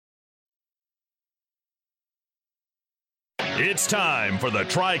It's time for the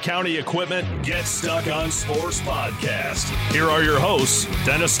Tri-County Equipment Get Stuck on Sports podcast. Here are your hosts,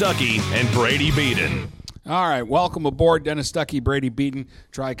 Dennis Stuckey and Brady Beaton. All right, welcome aboard, Dennis Stuckey, Brady Beaton,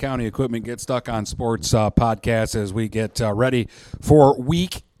 Tri-County Equipment Get Stuck on Sports podcast as we get ready for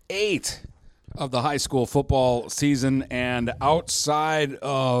Week 8 of the high school football season. And outside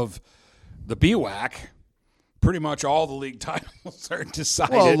of the BWAC, pretty much all the league titles are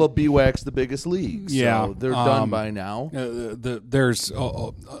decided. Well, the BWAC's the biggest league, so yeah, they're done by now. There's,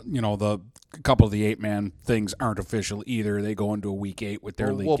 the couple of the 8-man things aren't official either. They go into a Week 8 with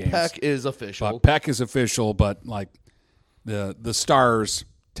their league games. Well, Peck is official. Peck is official, but like the Stars,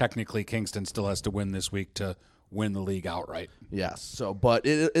 technically Kingston still has to win this week to win the league outright. Yes, but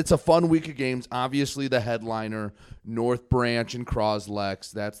it's a fun week of games. Obviously, the headliner, North Branch and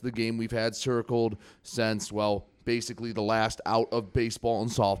Croslex. That's the game we've had circled since, well, basically the last out of baseball and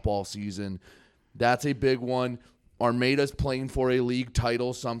softball season. That's a big one. Armada's playing for a league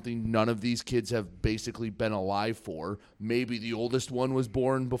title, something none of these kids have basically been alive for. Maybe the oldest one was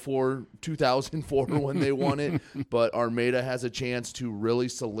born before 2004 when they won it, but Armada has a chance to really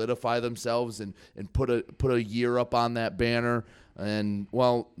solidify themselves and put a year up on that banner. And,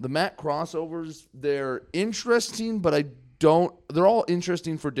 well, the MAC crossovers, they're interesting, but they're all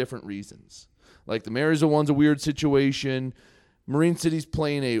interesting for different reasons. Like the Marysville one's a weird situation. Marine City's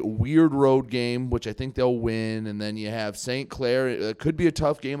playing a weird road game, which I think they'll win. And then you have St. Clair. It could be a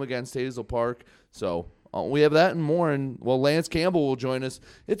tough game against Hazel Park. So we have that and more. And, well, Lance Campbell will join us.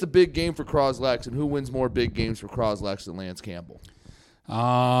 It's a big game for Croslex. And who wins more big games for Croslex than Lance Campbell?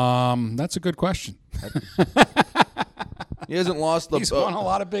 That's a good question. He hasn't lost He's won a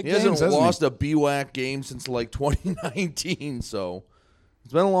lot of big games. He hasn't lost a BWAC game since like 2019. So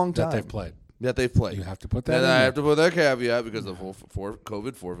it's been a long time. That they've played. You have to put that in. I have to put that caveat because of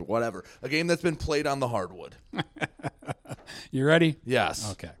COVID forfeit, whatever. A game that's been played on the hardwood. You ready?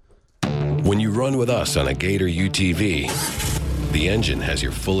 Yes. Okay. When you run with us on a Gator UTV, the engine has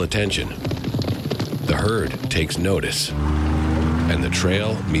your full attention. The herd takes notice. And the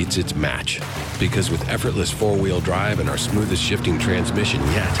trail meets its match. Because with effortless four-wheel drive and our smoothest shifting transmission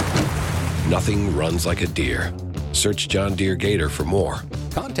yet, nothing runs like a deer. Search John Deere Gator for more.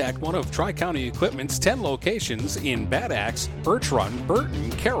 Contact one of Tri-County Equipment's 10 locations in Bad Axe, Birch Run, Burton,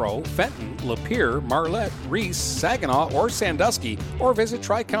 Caro, Fenton, Lapeer, Marlette, Reese, Saginaw, or Sandusky, or visit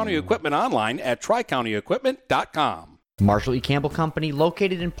Tri-County Equipment online at tricountyequipment.com. Marshall E. Campbell Company,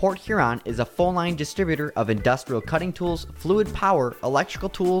 located in Port Huron, is a full-line distributor of industrial cutting tools, fluid power, electrical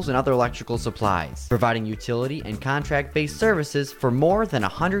tools, and other electrical supplies, providing utility and contract-based services for more than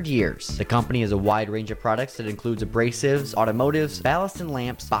 100 years. The company has a wide range of products that includes abrasives, automotives, ballast and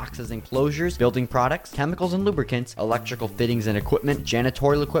lamps, boxes and closures, building products, chemicals and lubricants, electrical fittings and equipment,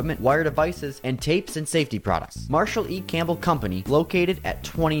 janitorial equipment, wire devices, and tapes and safety products. Marshall E. Campbell Company, located at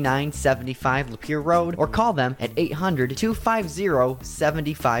 2975 Lapeer Road, or call them at 800-250-7520.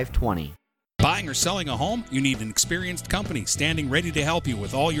 Buying or selling a home? You need an experienced company standing ready to help you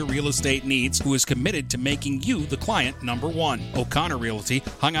with all your real estate needs, who is committed to making you the client number one. O'Connor Realty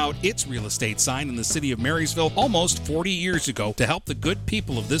hung out its real estate sign in the city of Marysville almost 40 years ago to help the good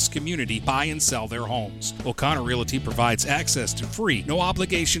people of this community buy and sell their homes. O'Connor Realty provides access to free,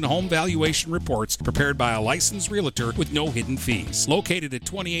 no-obligation home valuation reports prepared by a licensed realtor with no hidden fees. Located at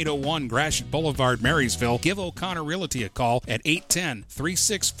 2801 Gratiot Boulevard, Marysville, give O'Connor Realty a call at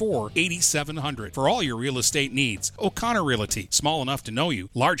 810-364-8700 for all your real estate needs. O'Connor Realty, small enough to know you,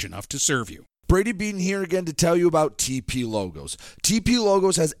 large enough to serve you. Brady Beaton here again to tell you about TP Logos. TP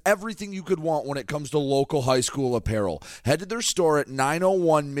Logos has everything you could want when it comes to local high school apparel. Head to their store at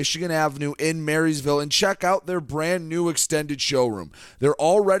 901 Michigan Avenue in Marysville and check out their brand new extended showroom. Their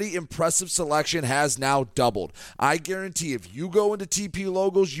already impressive selection has now doubled. I guarantee if you go into TP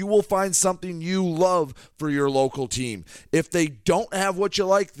Logos, you will find something you love for your local team. If they don't have what you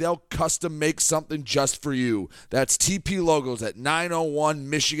like, they'll custom make something just for you. That's TP Logos at 901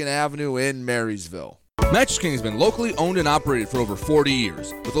 Michigan Avenue in Marysville. Mattress King has been locally owned and operated for over 40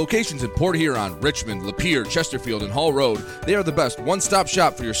 years. With locations in Port Huron, Richmond, Lapeer, Chesterfield, and Hall Road, they are the best one-stop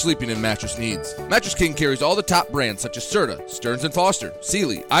shop for your sleeping and mattress needs. Mattress King carries all the top brands such as Serta, Stearns & Foster,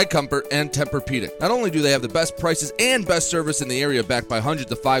 Sealy, iComfort, and Tempur-Pedic. Not only do they have the best prices and best service in the area backed by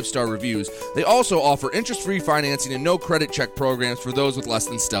hundreds of 5-star reviews, they also offer interest-free financing and no credit check programs for those with less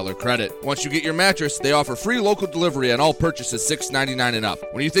than stellar credit. Once you get your mattress, they offer free local delivery on all purchases $6.99 and up.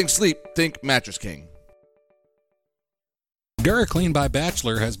 When you think sleep, think Mattress King. DuraClean by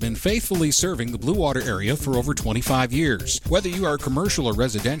Bachelor has been faithfully serving the Blue Water area for over 25 years. Whether you are commercial or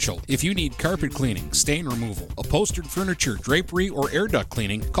residential, if you need carpet cleaning, stain removal, upholstered furniture, drapery, or air duct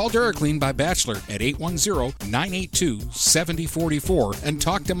cleaning, call DuraClean by Bachelor at 810-982-7044 and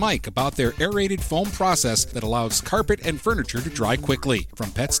talk to Mike about their aerated foam process that allows carpet and furniture to dry quickly.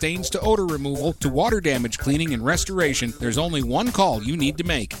 From pet stains to odor removal to water damage cleaning and restoration, there's only one call you need to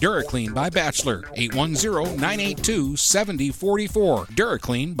make. DuraClean by Bachelor, 810-982-7044.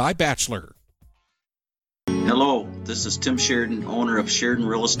 DuraClean by Bachelor. Hello, this is Tim Sheridan, owner of Sheridan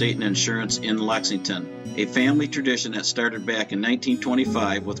Real Estate and Insurance in Lexington, a family tradition that started back in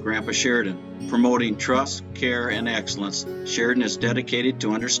 1925 with Grandpa Sheridan. Promoting trust, care, and excellence, Sheridan is dedicated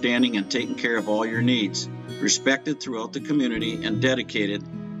to understanding and taking care of all your needs. Respected throughout the community and dedicated,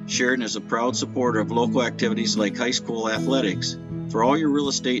 Sheridan is a proud supporter of local activities like high school athletics. For all your real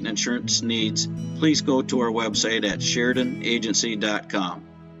estate and insurance needs, please go to our website at SheridanAgency.com.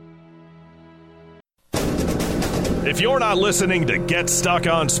 If you're not listening to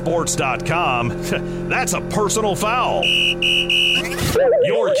GetStuckOnSports.com, that's a personal foul.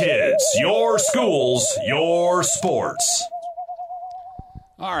 Your kids, your schools, your sports.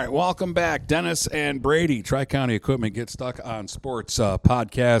 All right, welcome back, Dennis and Brady. Tri-County Equipment Get Stuck on Sports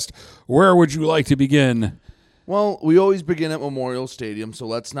podcast. Where would you like to begin? Well, we always begin at Memorial Stadium, so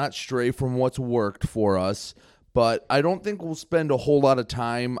let's not stray from what's worked for us. But I don't think we'll spend a whole lot of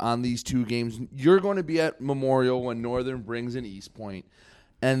time on these two games. You're going to be at Memorial when Northern brings in East Point.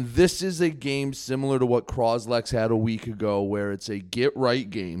 And this is a game similar to what Croslex had a week ago, where it's a get-right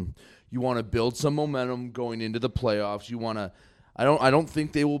game. You want to build some momentum going into the playoffs. You want to I don't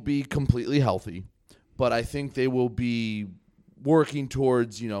think they will be completely healthy, but I think they will be working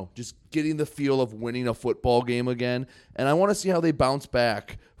towards, just getting the feel of winning a football game again. And I want to see how they bounce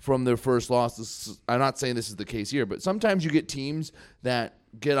back from their first loss. I'm not saying this is the case here, but sometimes you get teams that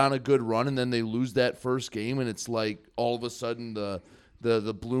get on a good run and then they lose that first game, and it's like all of a sudden the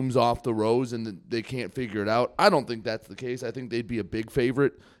bloom's off the rose and they can't figure it out. I don't think that's the case. I think they'd be a big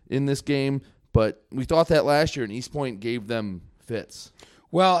favorite in this game, but we thought that last year, and East Point gave them fits.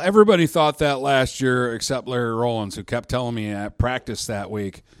 Well, everybody thought that last year except Larry Rollins, who kept telling me at practice that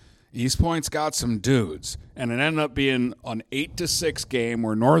week, East Point's got some dudes. And it ended up being an 8-6 game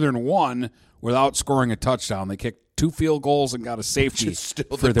where Northern won without scoring a touchdown. They kicked 2 field goals and got a safety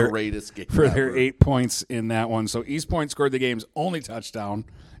for their greatest game for ever. Their 8 points in that one. So East Point scored the game's only touchdown,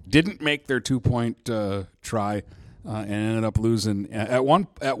 didn't make their 2-point try, and ended up losing. At one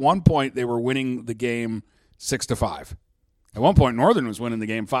point, they were winning the game 6-5. At one point, Northern was winning the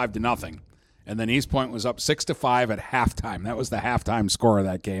game 5-0, and then East Point was up 6-5 at halftime. That was the halftime score of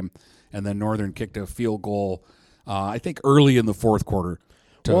that game, and then Northern kicked a field goal, I think, early in the fourth quarter.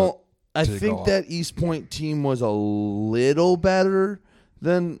 I think that East Point team was a little better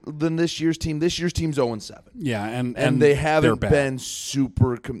than this year's team. This year's team's 0-7. Yeah, and they haven't been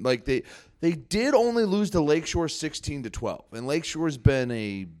super they did only lose to Lakeshore 16-12, and Lakeshore's been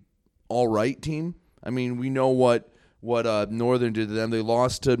a all right team. I mean, we know what Northern did to them. They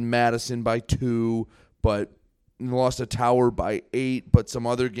lost to Madison by 2, but lost to Tower by 8. But some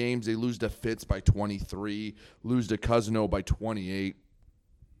other games, they lose to Fitz by 23, lose to Cousino by 28.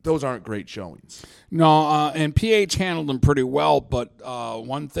 Those aren't great showings. No, and PH handled them pretty well, but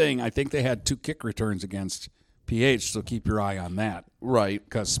one thing, I think they had 2 kick returns against PH, so keep your eye on that. Right.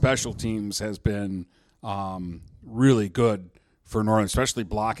 Because special teams has been really good for Northern, especially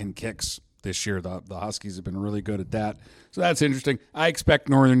blocking kicks. This year, the Huskies have been really good at that. So that's interesting. I expect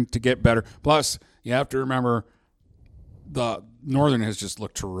Northern to get better. Plus, you have to remember the Northern has just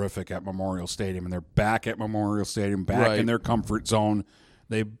looked terrific at Memorial Stadium, and they're back at Memorial Stadium, back in their comfort zone.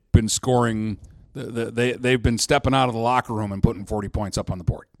 They've been scoring. They've been stepping out of the locker room and putting 40 points up on the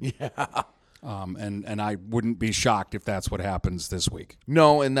board. Yeah. And I wouldn't be shocked if that's what happens this week.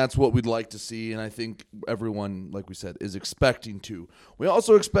 No, and that's what we'd like to see, and I think everyone, like we said, is expecting to. We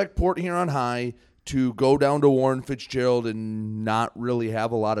also expect Port Huron High to go down to Warren Fitzgerald and not really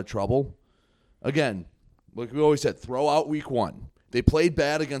have a lot of trouble. Again, like we always said, throw out week 1. They played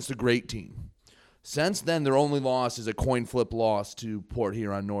bad against a great team. Since then, their only loss is a coin flip loss to Port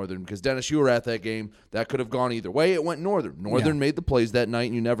Huron Northern, because, Dennis, you were at that game. That could have gone either way. It went Northern. Northern made the plays that night,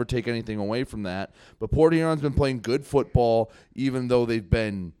 and you never take anything away from that. But Port Huron's been playing good football, even though they've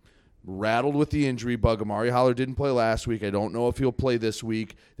been rattled with the injury bug. Amari Holler didn't play last week. I don't know if he'll play this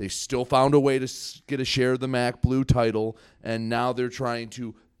week. They still found a way to get a share of the MAC Blue title, and now they're trying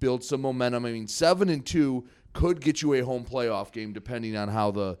to build some momentum. I mean, 7-2 could get you a home playoff game, depending on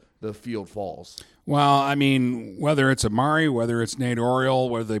how the field falls. Well, I mean, whether it's Amari, whether it's Nate Oriole,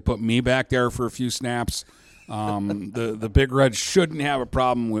 whether they put me back there for a few snaps, The Big Reds shouldn't have a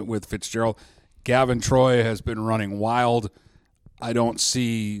problem with Fitzgerald. Gavin Troy has been running wild. I don't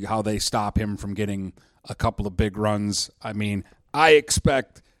see how they stop him from getting a couple of big runs. I mean, I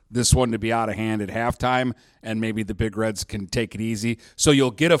expect this one to be out of hand at halftime, and maybe the Big Reds can take it easy. So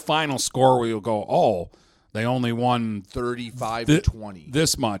you'll get a final score where you'll go, oh, they only won 35-20.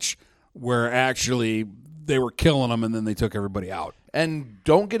 This much, where actually they were killing them and then they took everybody out. And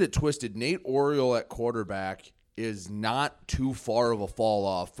don't get it twisted. Nate Oriole at quarterback is not too far of a fall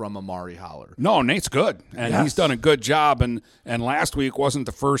off from Amari Holler. No, Nate's good, and Yes. he's done a good job. And last week wasn't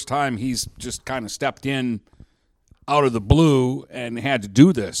the first time he's just kind of stepped in out of the blue and had to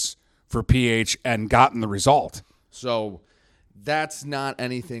do this for PH and gotten the result. So that's not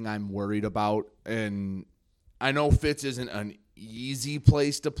anything I'm worried about. And I know Fitz isn't an easy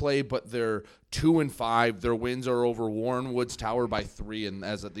place to play, but they're 2-5. Their wins are over Warren Woods Tower by 3, and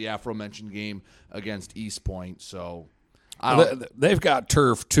as at the aforementioned game against East Point. So They've got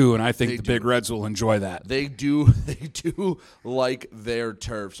turf too, and I think They the do. Big Reds will enjoy that. They do like their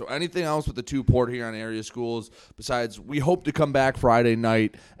turf. So anything else with the 2 Port Huron area schools besides we hope to come back Friday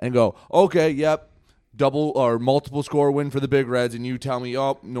night and go, okay, yep, double or multiple score win for the Big Reds, and you tell me,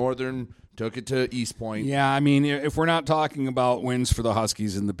 oh, Northern took it to East Point. Yeah, I mean, if we're not talking about wins for the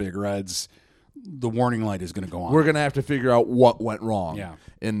Huskies and the Big Reds, the warning light is going to go on. We're going to have to figure out what went wrong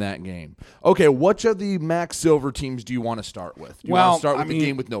in that game. Okay, which of the Max Silver teams do you want to start with? Do you want to start with the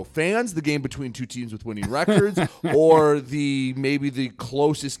game with no fans, the game between 2 teams with winning records, or maybe the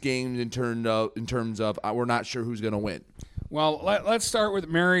closest game in terms of we're not sure who's going to win? Well, let's start with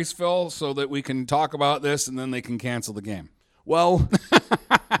Marysville so that we can talk about this and then they can cancel the game. Well,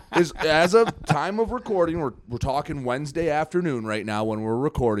 as of time of recording, we're talking Wednesday afternoon right now when we're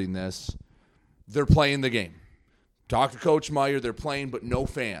recording this. They're playing the game. Talk to Coach Meyer. They're playing, but no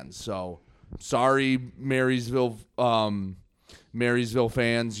fans. So, sorry, Marysville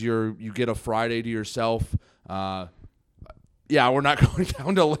fans. You get a Friday to yourself. We're not going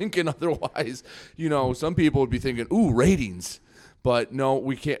down to Lincoln. Otherwise, some people would be thinking, "Ooh, ratings." But no,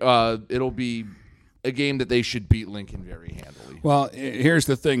 we can't. It'll be a game that they should beat Lincoln very handily. Well, here's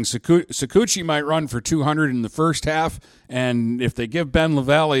the thing. Sakuchi might run for 200 in the first half, and if they give Ben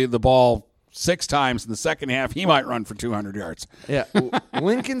LaValle the ball 6 times in the second half, he might run for 200 yards. Yeah,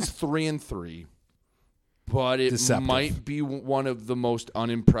 Lincoln's 3-3, but it Deceptive. might be one of the most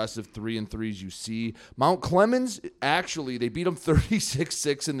unimpressive 3-3s you see. Mount Clemens, actually, they beat them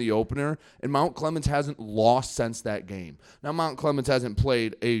 36-6 in the opener, and Mount Clemens hasn't lost since that game. Now, Mount Clemens hasn't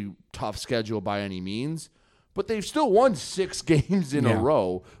played a tough schedule by any means, but they've still won 6 games in a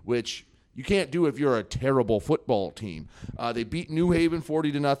row, which you can't do if you're a terrible football team. They beat New Haven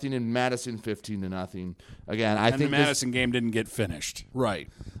 40-0 and Madison 15-0. Again, I think the Madison game didn't get finished. Right.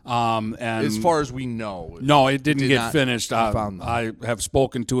 And As far as we know. No, it didn't get not finished. found I have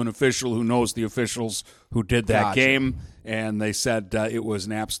spoken to an official who knows the officials who did that Gotcha. game, and they said it was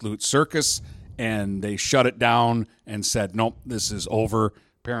an absolute circus, and they shut it down and said, nope, this is over.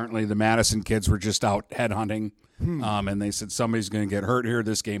 Apparently the Madison kids were just out headhunting, and they said somebody's going to get hurt here.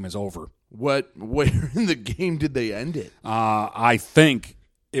 This game is over. Where in the game did they end it? I think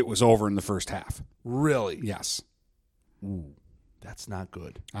it was over in the first half. Really? Yes. Ooh, that's not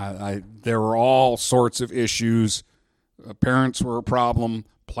good. There were all sorts of issues. Parents were a problem.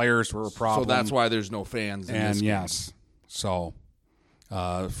 Players were a problem. So that's why there's no fans in this game. Yes. So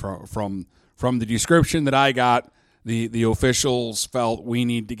from the description that I got, the officials felt we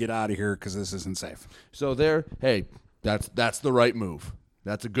need to get out of here because this isn't safe. So that's the right move.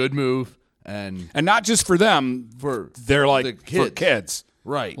 That's a good move. And not just for them, they're like the kids. for kids.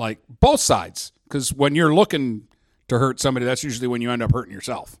 Right. Like both sides. Because when you're looking to hurt somebody, that's usually when you end up hurting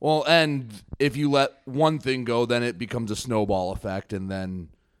yourself. Well, and if you let one thing go, then it becomes a snowball effect, and then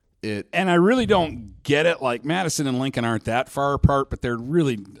And I really don't get it. Like Madison and Lincoln aren't that far apart, but they're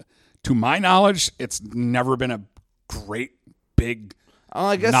really, to my knowledge, it's never been a great big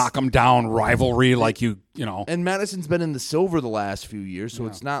I guess knock 'em down rivalry like you know. And Madison's been in the silver the last few years, so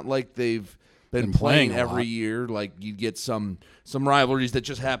it's not like they've been playing playing a every lot. year. Like you get some rivalries that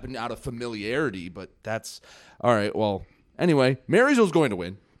just happen out of familiarity, but that's all right. Well, anyway, Marysville's going to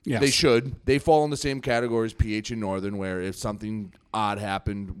win. Yes. They should. They fall in the same category as PH and Northern, where if something odd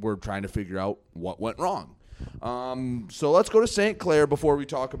happened, we're trying to figure out what went wrong. So let's go to St. Clair before we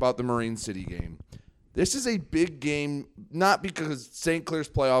talk about the Marine City game. This is a big game, not because St. Clair's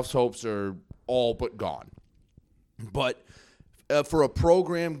playoffs hopes are all but gone, but for a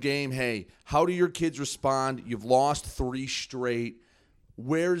program game, hey, how do your kids respond? You've lost 3 straight.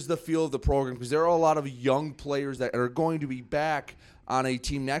 Where's the feel of the program? Because there are a lot of young players that are going to be back on a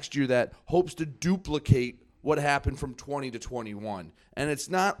team next year that hopes to duplicate what happened from 20 to 21. And it's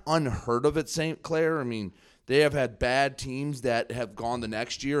not unheard of at St. Clair. I mean, they have had bad teams that have gone the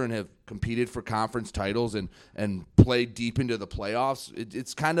next year and have competed for conference titles and played deep into the playoffs.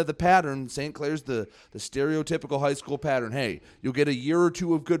 It's kind of the pattern. St. Clair's the stereotypical high school pattern. Hey, you'll get a year or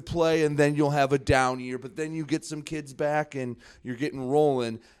two of good play, and then you'll have a down year, but then you get some kids back, and you're getting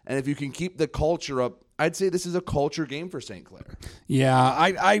rolling. And if you can keep the culture up, I'd say this is a culture game for St. Clair. Yeah,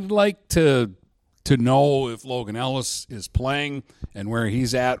 I'd like to know if Logan Ellis is playing and where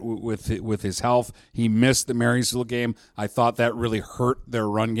he's at with his health. He missed the Marysville game. I thought that really hurt their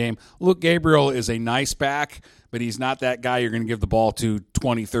run game. Luke Gabriel is a nice back, but he's not that guy you're going to give the ball to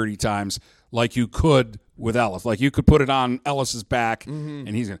 20, 30 times like you could with Ellis. Like you could put it on Ellis's back, and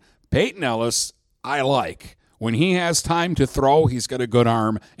he's going to. Peyton Ellis, I like. When he has time to throw, he's got a good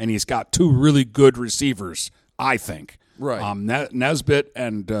arm, and he's got two really good receivers, I think. Right. Nesbitt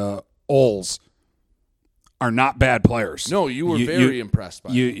and Oles are not bad players. No, you were very impressed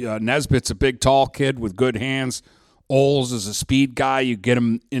by him. Nesbitt's a big, tall kid with good hands. Oles is a speed guy. You get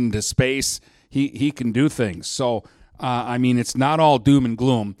him into space. He can do things. So, I mean, it's not all doom and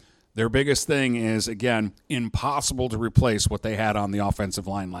gloom. Their biggest thing is, again, impossible to replace what they had on the offensive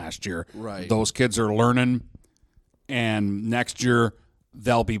line last year. Right. Those kids are learning, and next year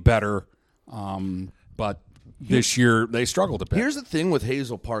they'll be better. But this year they struggled a bit. Here's the thing with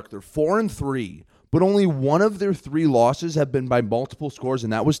Hazel Park. They're 4-3. But only one of their 3 losses have been by multiple scores,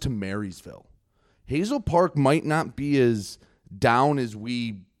 and that was to Marysville. Hazel Park might not be as down as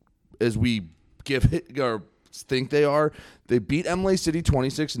we give it or think they are. They beat Emily City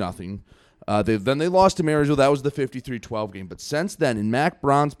 26-0. Then they lost to Marysville. That was the 53-12 game. But since then, in Mac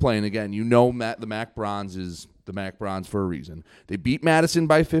Bronze playing again, you know the Mac Bronze is the Mac Bronze for a reason. They beat Madison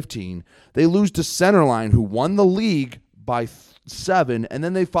by 15. They lose to Centerline, who won the league by 7, and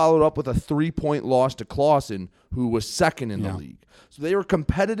then they followed up with a 3-point loss to Clawson, who was second in the league. So they were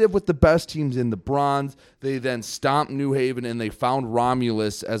competitive with the best teams in the Bronze. They then stomped New Haven, and they found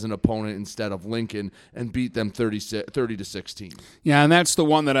Romulus as an opponent instead of Lincoln and beat them 30-16. Yeah, and that's the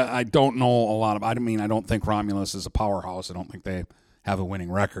one that I don't know a lot of. I don't think Romulus is a powerhouse. I don't think they have a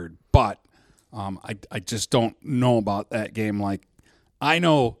winning record. But I just don't know about that game. Like, I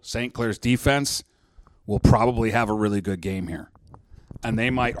know St. Clair's defense will probably have a really good game here. And they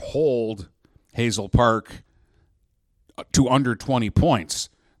might hold Hazel Park to under 20 points.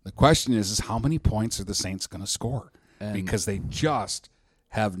 The question is how many points are the Saints going to score? Because they just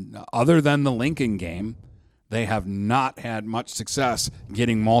have, other than the Lincoln game, they have not had much success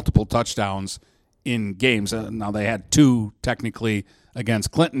getting multiple touchdowns in games. Now, they had 2 technically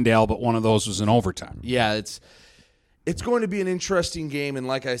against Clintondale, but one of those was in overtime. Yeah, it's going to be an interesting game, and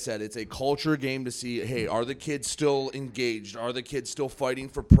like I said, it's a culture game to see, hey, are the kids still engaged? Are the kids still fighting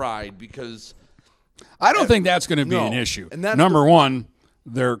for pride? Because I don't think that's going to be an issue. And that's Number one,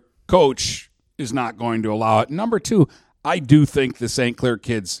 their coach is not going to allow it. Number two, I do think the St. Clair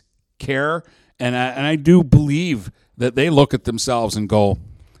kids care, and I do believe that they look at themselves and go,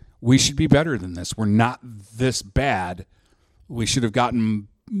 we should be better than this. We're not this bad. We should have gotten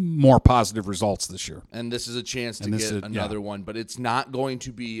more positive results this year. And this is a chance to get another one, but it's not going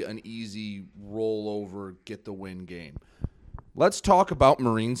to be an easy rollover, get the win game. Let's talk about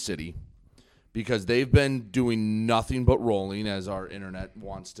Marine City, because they've been doing nothing but rolling, as our internet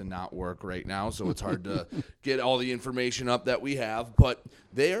wants to not work right now, so it's hard to get all the information up that we have. But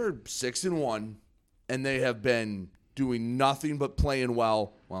they are 6-1, and they have been doing nothing but playing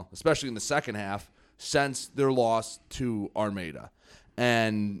well, especially in the second half, since their loss to Armada.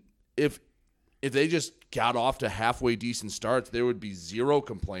 And if they just got off to halfway decent starts, there would be 0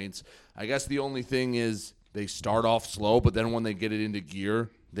 complaints. I guess the only thing is they start off slow, but then when they get it into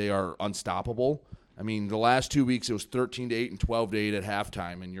gear, they are unstoppable. I mean, the last 2 weeks it was 13-8 and 12-8 at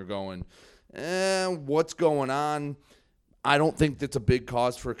halftime, and you're going, what's going on? I don't think that's a big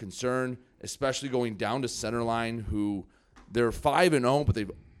cause for concern, especially going down to Centerline, who they're 5-0, but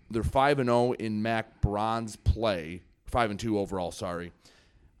they're 5-0 in MAC Bronze play. 5-2 overall, sorry.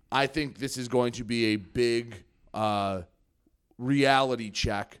 I think this is going to be a big reality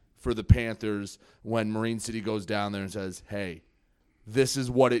check for the Panthers when Marine City goes down there and says, hey, this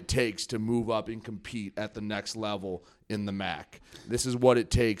is what it takes to move up and compete at the next level in the MAC. This is what it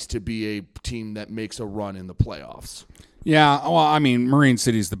takes to be a team that makes a run in the playoffs. Yeah, well, I mean, Marine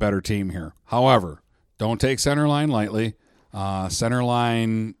City's the better team here. However, don't take Centerline lightly.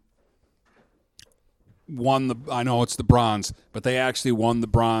 Centerline won I know it's the bronze, but they actually won the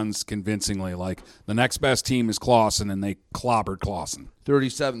bronze convincingly. Like, the next best team is Clawson, and they clobbered Clawson.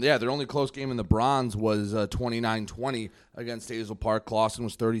 37. Yeah, their only close game in the bronze was 29-20 against Hazel Park. Clawson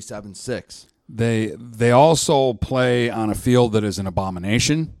was 37-6. They also play on a field that is an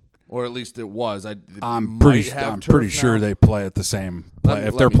abomination. Or at least it was. I'm pretty sure they play at the same play.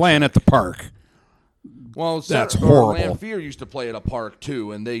 If they're playing at the park, well, that's horrible. Lanphier used to play at a park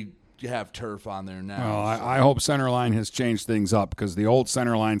too, and they have turf on there now. Well, I hope Centerline has changed things up because the old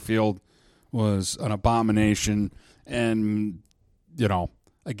Centerline field was an abomination. And,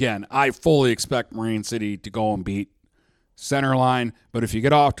 again, I fully expect Marine City to go and beat Centerline. But if you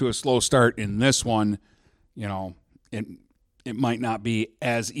get off to a slow start in this one, it might not be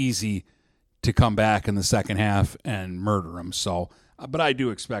as easy to come back in the second half and murder them. So, but I do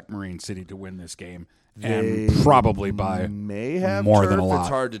expect Marine City to win this game, and probably by may have more turf. than a lot. It's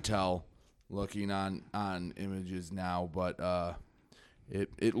hard to tell looking on images now, but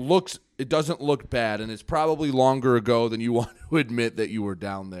it doesn't look bad, and it's probably longer ago than you want to admit that you were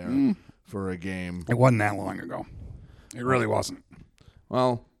down there for a game. It wasn't that long ago. It really wasn't.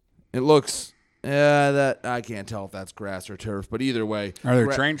 Well, it looks. That I can't tell if that's grass or turf, but either way. Are there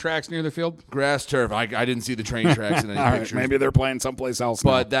train tracks near the field? Grass, turf. I didn't see the train tracks in any All pictures. Right, maybe they're playing someplace else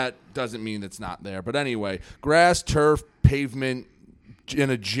but now. that doesn't mean it's not there. But anyway, grass, turf, pavement,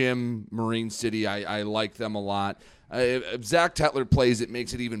 in a gym, Marine City, I like them a lot. If Zach Tetler plays, it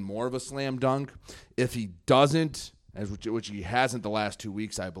makes it even more of a slam dunk. If he doesn't, which he hasn't the last 2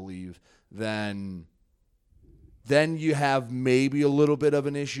 weeks, I believe, then you have maybe a little bit of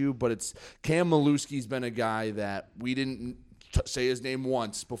an issue, but it's Cam Maluski's been a guy that we didn't say his name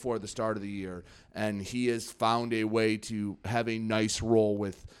once before the start of the year, and he has found a way to have a nice role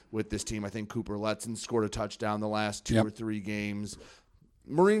with this team. I think Cooper Letson scored a touchdown the last two or three games.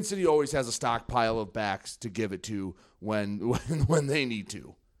 Marine City always has a stockpile of backs to give it to when they need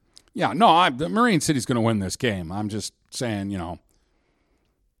to. Yeah, no, the Marine City's going to win this game. I'm just saying,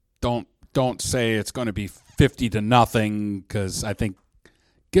 don't say it's going to be 50-0 because I think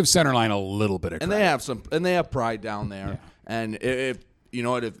give Centerline a little bit of credit. And they have pride down there. Yeah. And if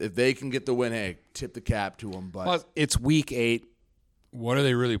they can get the win, hey, tip the cap to them. But it's week 8. What are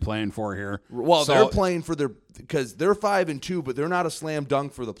they really playing for here? Well, they're playing for because they're 5-2, but they're not a slam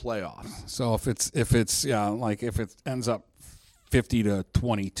dunk for the playoffs. So if it ends up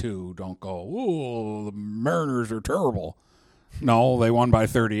 50-22, don't go, "Ooh, the Mariners are terrible." No, they won by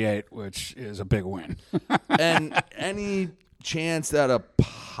 38, which is a big win. And any chance that a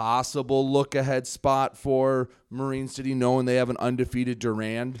possible look-ahead spot for Marine City, knowing they have an undefeated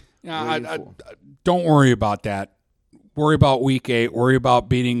Durand? Yeah, don't worry about that. Worry about week 8. Worry about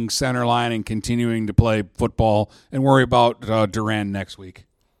beating Centerline and continuing to play football, and worry about Durand next week.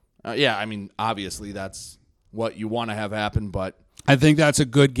 Obviously that's what you want to have happen, but I think that's a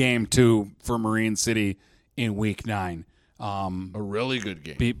good game too for Marine City in week 9. A really good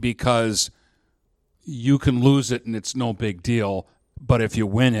game. Because you can lose it and it's no big deal, but if you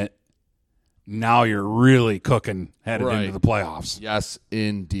win it, now you're really cooking headed into the playoffs. Yes,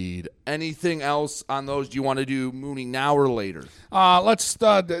 indeed. Anything else on those? Do you want to do Mooney now or later? Let's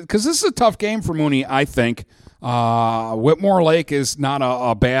because this is a tough game for Mooney, I think. Whitmore Lake is not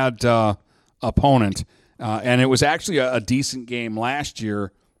a bad opponent, and it was actually a decent game last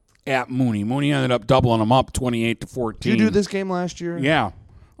year at Mooney. Mooney ended up doubling them up 28-14. Did you do this game last year? Yeah.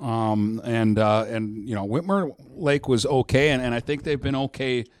 Whitmore Lake was okay, and I think they've been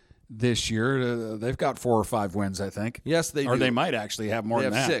okay this year. They've got 4 or 5 wins, I think. Yes, they do. Or they might actually have more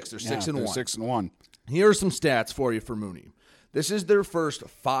than that. They have 6. They're 6-1. They're 6-1. Here are some stats for you for Mooney. This is their first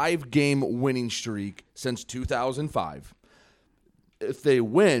 5-game winning streak since 2005. If they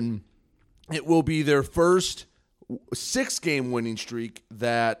win, it will be their first 6-game winning streak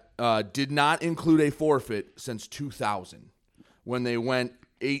that did not include a forfeit since 2000, when they went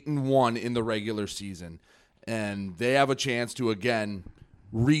 8-1 in the regular season. And they have a chance to, again,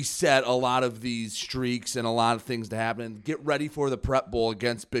 reset a lot of these streaks and a lot of things to happen. And get ready for the Prep Bowl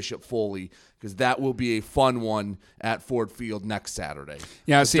against Bishop Foley, because that will be a fun one at Ford Field next Saturday.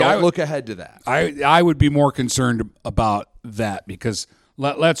 Yeah, Don't look ahead to that. I would be more concerned about that because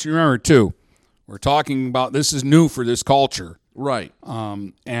let's remember, too, we're talking about this is new for this culture. Right.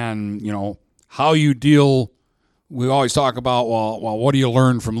 And, how you deal, we always talk about, well, what do you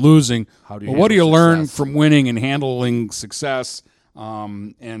learn from losing? What do you learn from winning and handling success?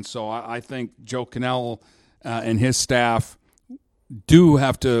 And so I think Joe Cannell and his staff do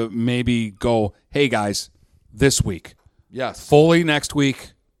have to maybe go, hey, guys, this week. Yes. Foley next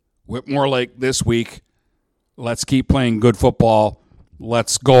week, Whitmore Lake this week. Let's keep playing good football.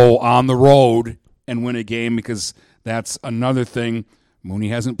 Let's go on the road and win a game, because that's another thing. Mooney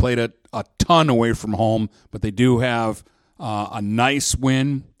hasn't played a ton away from home, but they do have a nice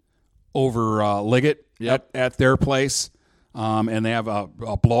win over Liggett at their place. and they have a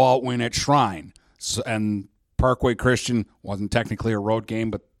blowout win at Shrine. So, and Parkway Christian wasn't technically a road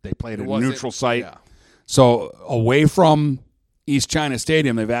game, but they played at a neutral site. Yeah. So away from East China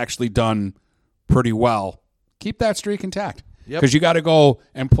Stadium, they've actually done pretty well. Keep that streak intact. Because you got to go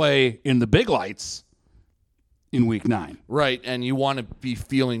and play in the big lights in week 9. Right, and you want to be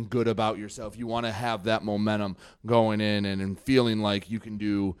feeling good about yourself. You want to have that momentum going in and feeling like you can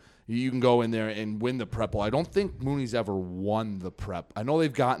go in there and win the Prep Bowl. I don't think Mooney's ever won the Prep. I know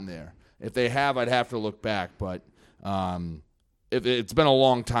they've gotten there. If they have, I'd have to look back, but it's been a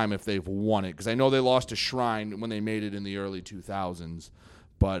long time if they've won it, because I know they lost to Shrine when they made it in the early 2000s.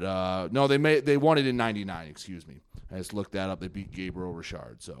 But no, they won it in 99, excuse me. I just looked that up. They beat Gabriel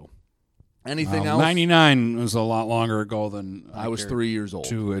Richard. So anything else? 99 was a lot longer ago than I was 3 years old,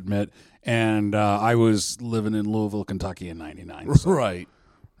 to admit. And I was living in Louisville, Kentucky in 99. So, right.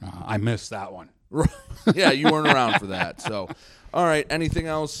 I missed that one. Yeah, you weren't around for that. So, all right, anything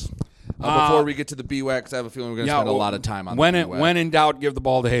else before we get to the BWAC? Because I have a feeling we're going to spend a lot of time on the BWAC. When in doubt, give the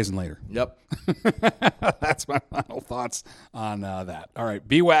ball to Hazen later. Yep. That's my final thoughts on that. All right,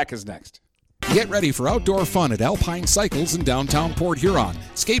 BWAC is next. Get ready for outdoor fun at Alpine Cycles in downtown Port Huron.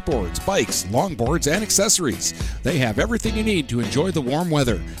 Skateboards, bikes, longboards, and accessories. They have everything you need to enjoy the warm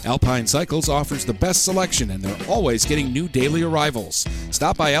weather. Alpine Cycles offers the best selection, and they're always getting new daily arrivals.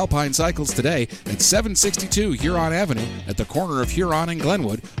 Stop by Alpine Cycles today at 762 Huron Avenue at the corner of Huron and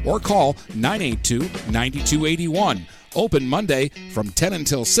Glenwood, or call 982-9281. Open Monday from 10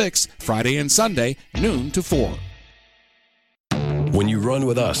 until 6, Friday and Sunday, noon to 4. When you run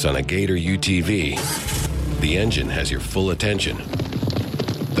with us on a Gator UTV, the engine has your full attention.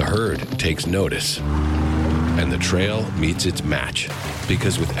 The herd takes notice. And the trail meets its match.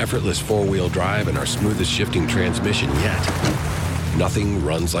 Because with effortless four-wheel drive and our smoothest shifting transmission yet, nothing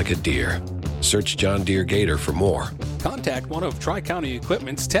runs like a deer. Search John Deere Gator for more. Contact one of Tri-County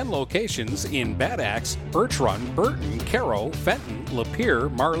Equipment's 10 locations in Bad Axe, Birch Run, Burton, Caro, Fenton,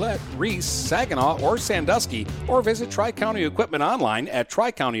 Lapeer, Marlette, Reese, Saginaw, or Sandusky, or visit Tri-County Equipment online at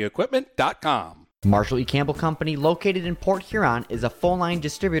tricountyequipment.com. Marshall E. Campbell Company, located in Port Huron, is a full-line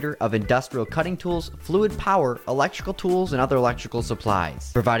distributor of industrial cutting tools, fluid power, electrical tools, and other electrical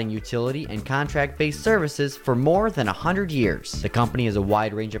supplies, providing utility and contract-based services for more than 100 years. The company has a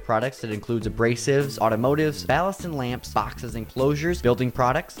wide range of products that includes abrasives, automotives, ballast and lamps, boxes and closures, building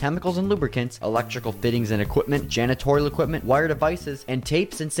products, chemicals and lubricants, electrical fittings and equipment, janitorial equipment, wire devices, and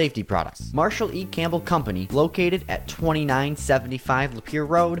tapes and safety products. Marshall E. Campbell Company, located at 2975 Lapeer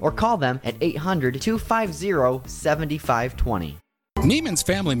Road, or call them at 800-250-7520. Neiman's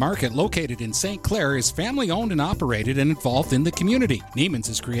Family Market, located in St. Clair, is family-owned and operated and involved in the community. Neiman's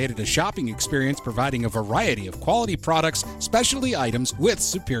has created a shopping experience providing a variety of quality products, specialty items with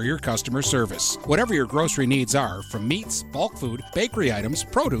superior customer service. Whatever your grocery needs are, from meats, bulk food, bakery items,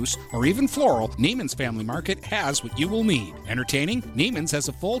 produce, or even floral, Neiman's Family Market has what you will need. Entertaining? Neiman's has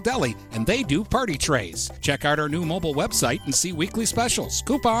a full deli, and they do party trays. Check out our new mobile website and see weekly specials,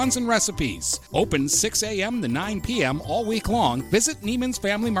 coupons, and recipes. Open 6 a.m. to 9 p.m. all week long. Visit Neiman's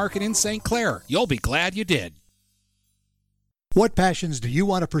Family Market in St. Clair. You'll be glad you did. What passions do you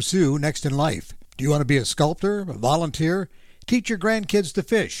want to pursue next in life? Do you want to be a sculptor, a volunteer, teach your grandkids to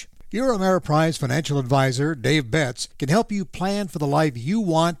fish? Your Ameriprise financial advisor, Dave Betts, can help you plan for the life you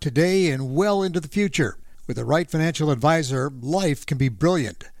want today and well into the future. With the right financial advisor, life can be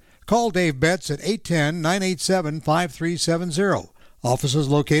brilliant. Call Dave Betts at 810-987-5370. Offices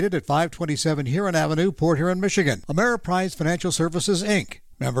located at 527 Huron Avenue, Port Huron, Michigan. Ameriprise Financial Services, Inc.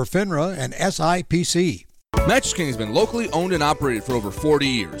 Member FINRA and SIPC. Mattress King has been locally owned and operated for over 40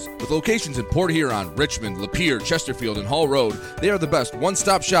 years. With locations in Port Huron, Richmond, Lapeer, Chesterfield, and Hall Road, they are the best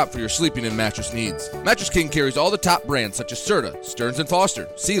one-stop shop for your sleeping and mattress needs. Mattress King carries all the top brands such as Serta, Stearns & Foster,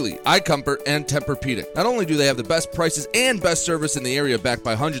 Sealy, iComfort, and Tempur-Pedic. Not only do they have the best prices and best service in the area backed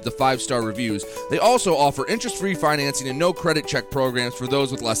by hundreds of 5-star reviews, they also offer interest-free financing and no credit check programs for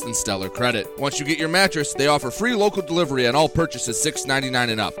those with less than stellar credit. Once you get your mattress, they offer free local delivery on all purchases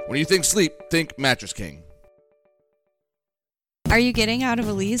 $6.99 and up. When you think sleep, think Mattress King. Are you getting out of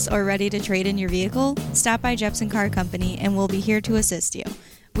a lease or ready to trade in your vehicle? Stop by Jepson Car Company and we'll be here to assist you.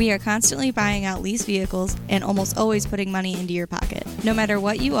 We are constantly buying out leased vehicles and almost always putting money into your pocket. No matter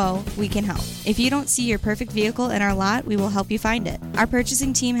what you owe, we can help. If you don't see your perfect vehicle in our lot, we will help you find it. Our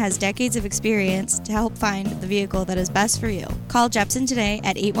purchasing team has decades of experience to help find the vehicle that is best for you. Call Jepson today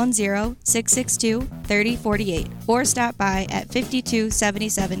at 810-662-3048 or stop by at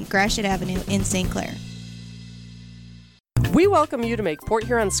 5277 Gratiot Avenue in St. Clair. We welcome you to make Port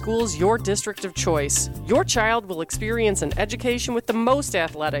Huron Schools your district of choice. Your child will experience an education with the most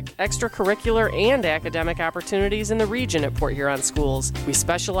athletic, extracurricular, and academic opportunities in the region at Port Huron Schools. We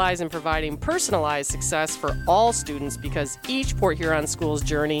specialize in providing personalized success for all students because each Port Huron Schools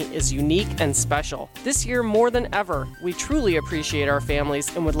journey is unique and special. This year, more than ever, we truly appreciate our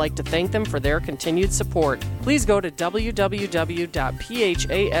families and would like to thank them for their continued support. Please go to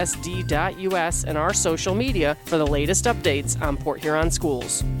www.phasd.us and our social media for the latest updates on Port Huron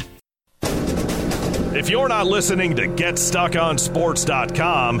Schools. If you're not listening to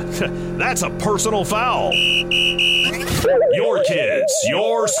GetStuckOnSports.com, that's a personal foul. Your kids,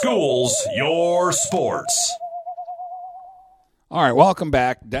 your schools, your sports. All right, welcome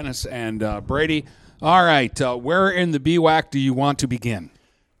back, Dennis and Brady. All right, where in the BWAC do you want to begin?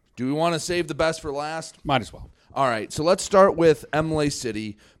 Do we want to save the best for last? Might as well. All right, so let's start with Imlay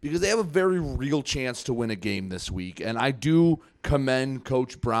City because they have a very real chance to win a game this week. And I do commend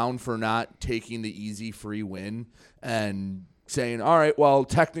Coach Brown for not taking the easy free win and saying, all right, well,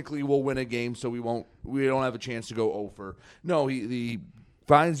 technically we'll win a game, so we don't have a chance to go over. No, he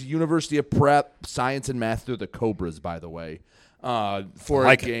finds University of Prep, Science and Math, through the Cobras, by the way, for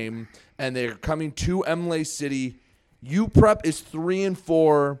a game. And they're coming to Imlay City. UPrep is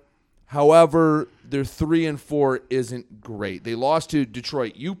 3-4. However, their 3-4 isn't great. They lost to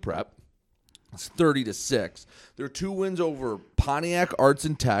Detroit UPrep. It's 30-6. Their 2 wins over Pontiac Arts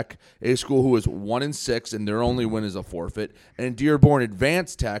and Tech, a school who is 1-6, and their only win is a forfeit, and Dearborn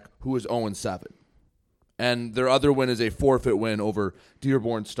Advanced Tech, who is 0-7. And their other win is a forfeit win over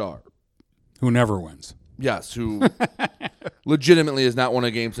Dearborn Star, who never wins. Yes, who legitimately has not won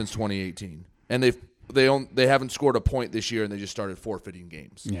a game since 2018, and they haven't scored a point this year, and they just started forfeiting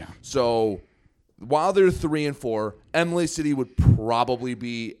games. Yeah. So while they're 3-4, Imlay City would probably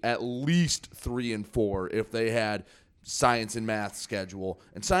be at least 3-4 if they had Science and Math schedule,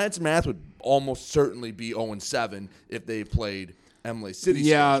 and Science and Math would almost certainly be 0-7 if they played Imlay City.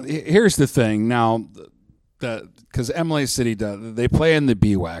 Yeah. schedule. Here's the thing. Now, because Imlay City they play in the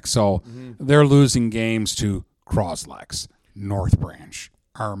BWAC, so they're losing games to Croslex, North Branch,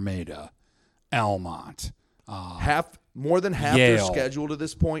 Armada, Almont, more than half Yale, their schedule to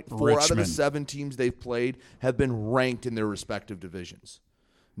this point, 4 out of the Richmond. 7 teams they've played have been ranked in their respective divisions.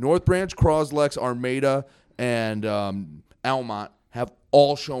 North Branch, Croslex, Armada, and Almont have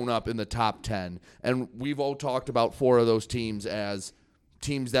all shown up in the top 10. And we've all talked about 4 of those teams as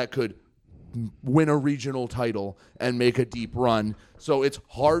teams that could win a regional title and make a deep run. So it's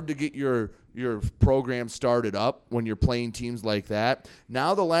hard to get your program started up when you're playing teams like that.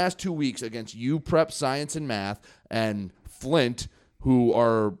 Now the last 2 weeks against UPrep, Science and Math, and Flint, who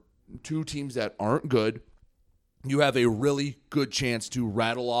are 2 teams that aren't good, you have a really good chance to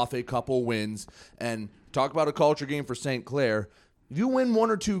rattle off a couple wins. And talk about a culture game for St. Clair. If you win 1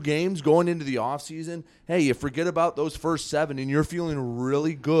 or 2 games going into the offseason, hey, you forget about those first 7, and you're feeling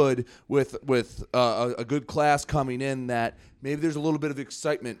really good with a good class coming in that maybe there's a little bit of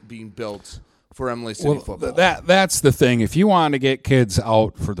excitement being built for Imlay City football. That's the thing. If you want to get kids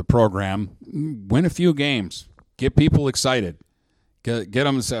out for the program, win a few games. Get people excited. Get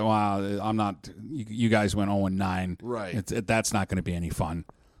them to say, wow, I'm not – you guys went 0-9. Right. That's not going to be any fun.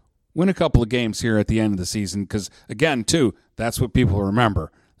 Win a couple of games here at the end of the season because, again, too, that's what people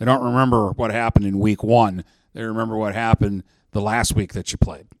remember. They don't remember what happened in week 1. They remember what happened the last week that you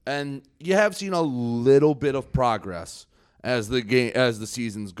played. And you have seen a little bit of progress as the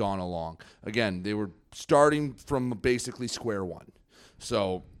season's gone along. Again, they were starting from basically square one.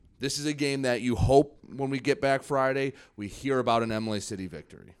 So this is a game that you hope when we get back Friday, we hear about an Imlay City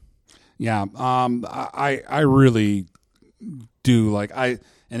victory. Yeah, I really do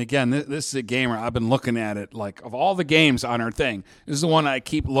and again, this is a game where I've been looking at it like of all the games on our thing, this is the one I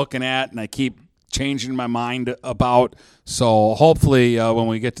keep looking at and I keep changing my mind about. So hopefully when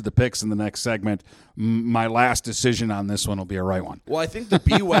we get to the picks in the next segment, my last decision on this one will be a right one. Well, I think the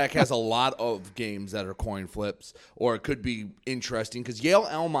BWAC has a lot of games that are coin flips, or it could be interesting because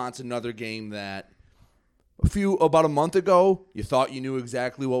Yale-Almont's another game that about a month ago, you thought you knew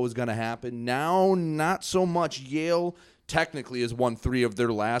exactly what was going to happen. Now, not so much. Yale technically has won 3 of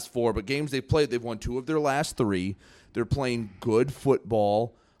their last 4, but games they've played, they've won 2 of their last 3. They're playing good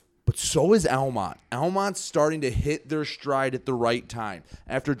football, but so is Almont. Almont's starting to hit their stride at the right time.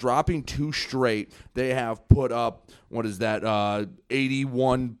 After dropping 2 straight, they have put up,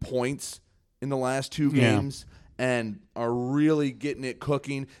 81 points in the last 2 games. And are really getting it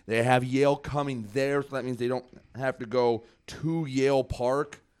cooking. They have Yale coming there, so that means they don't have to go to Yale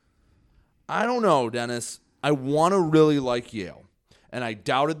Park. I don't know, Dennis. I want to really like Yale. and I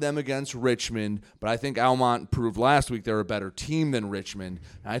doubted them against Richmond, but I think Almont proved last week they're a better team than Richmond.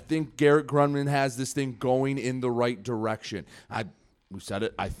 And I think Garrett Grunman has this thing going in the right direction. We said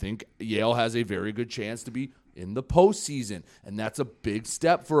it, I think Yale has a very good chance to be in the postseason, and that's a big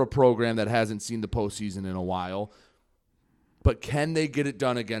step for a program that hasn't seen the postseason in a while. But can they get it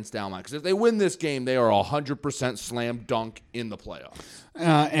done against Almont? Because if they win this game, they are 100% slam dunk in the playoffs.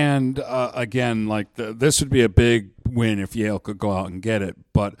 Again, this would be a big win if Yale could go out and get it.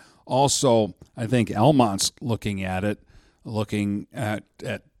 But also, I think Almont's looking at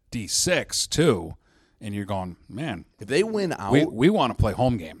D6 too, and you're going, man, if they win out, we want to play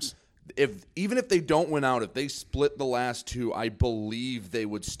home games. Even if they don't win out, if they split the last two, I believe they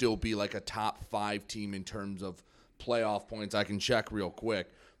would still be like a top 5 team in terms of playoff points. I can check real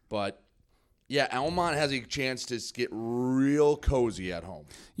quick. But, yeah, Almont has a chance to get real cozy at home.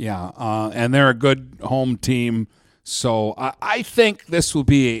 Yeah, and they're a good home team. So I think this will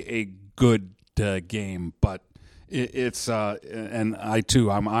be a good game. But it's and I, too,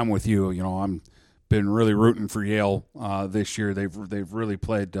 I'm with you. You know, I'm been really rooting for Yale this year. They've really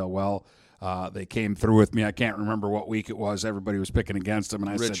played well. They came through with me. I can't remember what week it was. Everybody was picking against them, and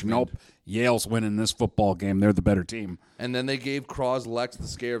I said, nope, Yale's winning this football game. They're the better team. And then they gave Croslex the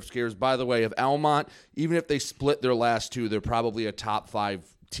scare of scares. By the way, if Almont, even if they split their last two, they're probably a top 5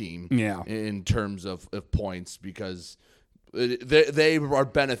 team in terms of points because they are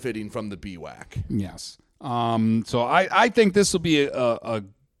benefiting from the BWAC. Yes. So I think this will be a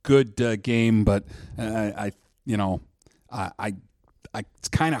good game, but it's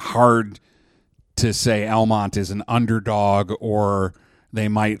kind of hard to say Almont is an underdog or they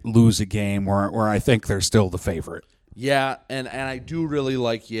might lose a game where I think they're still the favorite. Yeah, and I do really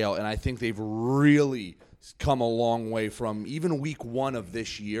like Yale, and I think they've really come a long way from even week 1 of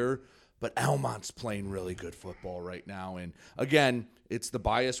this year, but Almont's playing really good football right now. And again, it's the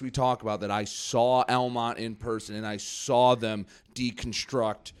bias we talk about that I saw Almont in person and I saw them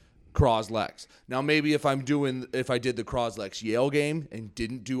deconstruct Croslex. Now, maybe if I did the Croslex Yale game and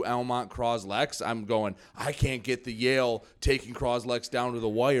didn't do Almont Croslex, I'm going, I can't get the Yale taking Croslex down to the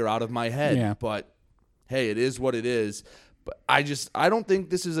wire out of my head. Yeah. But hey, it is what it is. But I don't think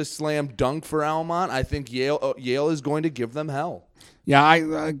this is a slam dunk for Almont. I think Yale is going to give them hell. Yeah, I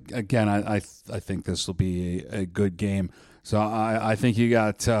think this will be a good game. So I think you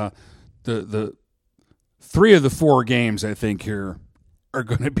got the 3 of the 4 games I think here are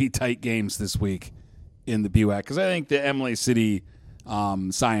going to be tight games this week in the BWAC because I think the Emily City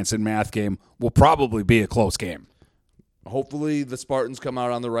science and math game will probably be a close game. Hopefully the Spartans come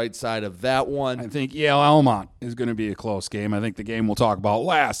out on the right side of that one. I think Yale-Almont is going to be a close game. I think the game we'll talk about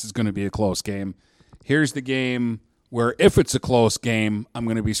last is going to be a close game. Here's the game where if it's a close game, I'm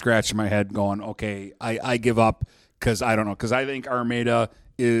going to be scratching my head going, okay, I give up because I don't know. Because I think Armada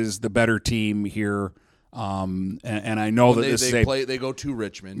is the better team here. And I know that they go to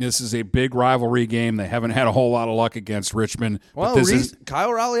Richmond. This is a big rivalry game. They haven't had a whole lot of luck against Richmond. Well,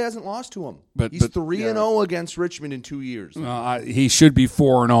 Kyle Rowley hasn't lost to him. He's 3-0 against Richmond in 2 years. He should be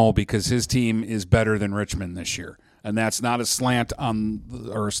 4-0 because his team is better than Richmond this year, and that's not a slap on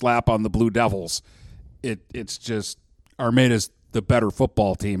the Blue Devils. It's just Armada's the better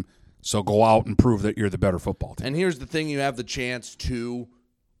football team. So go out and prove that you're the better football team. And here's the thing: you have the chance to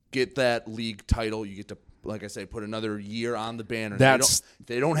get that league title. You get to, like I say, put another year on the banner.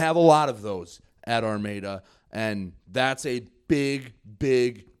 They don't have a lot of those at Armada, and that's a big,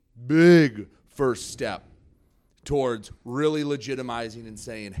 big, big first step towards really legitimizing and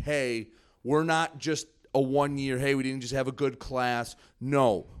saying, hey, we're not just a 1 year, hey, we didn't just have a good class.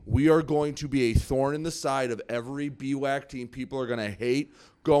 No, we are going to be a thorn in the side of every BWAC team. People are going to hate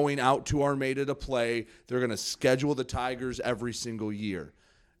going out to Armada to play. They're going to schedule the Tigers every single year.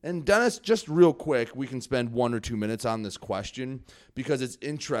 And Dennis, just real quick, we can spend 1 or 2 minutes on this question because it's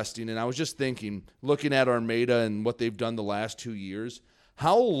interesting. And I was just thinking, looking at Armada and what they've done the last 2 years,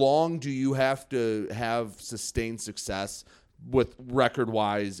 how long do you have to have sustained success with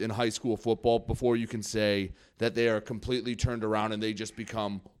record-wise in high school football before you can say that they are completely turned around and they just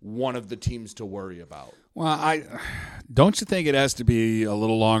become one of the teams to worry about? Well, don't you think it has to be a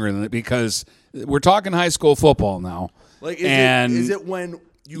little longer than that? Because we're talking high school football now. Like, is it when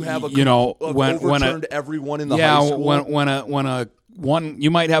you have overturned everyone in the high school? When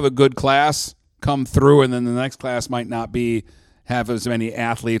you might have a good class come through, and then the next class might not have as many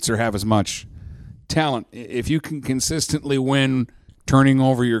athletes or have as much talent. If you can consistently win turning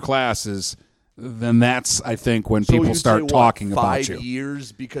over your classes, then that's, I think, when people start talking about you. 5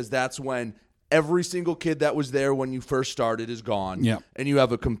 years, because that's when every single kid that was there when you first started is gone. Yeah. And you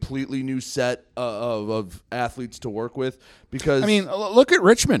have a completely new set of athletes to work with. Because I mean, look at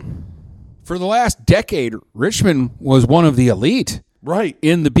Richmond. For the last decade, Richmond was one of the elite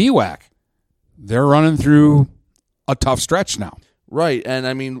in the BWAC. They're running through a tough stretch now. Right. And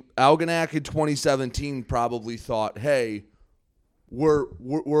I mean, Algonac in 2017 probably thought, hey,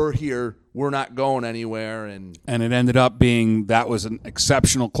 we're here. We're not going anywhere. And it ended up being that was an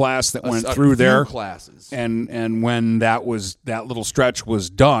exceptional class that went through there. Classes. And when that little stretch was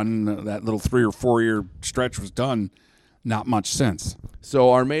done, that little 3 or 4 year stretch was done, not much since.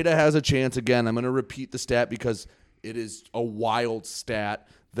 So Armada has a chance again. I'm going to repeat the stat because it is a wild stat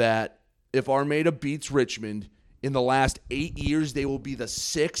that if Armada beats Richmond in the last 8 years, they will be the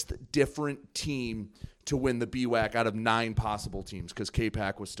 6th different team to win the BWAC out of 9 possible teams because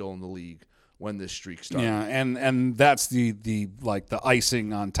K-Pac was still in the league when this streak started. Yeah, and that's the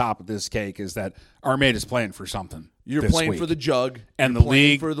icing on top of this cake is that Armada's playing for something. You're this playing week. for the jug, and you're the playing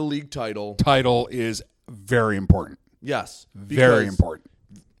league for the league title. Title is very important. Yes, very important.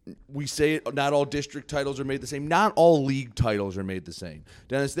 We say it, not all district titles are made the same. Not all league titles are made the same.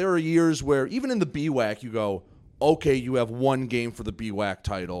 Dennis, there are years where even in the BWAC you go, okay, you have one game for the BWAC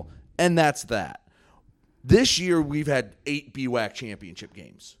title, and that's that. This year we've had 8 BWAC championship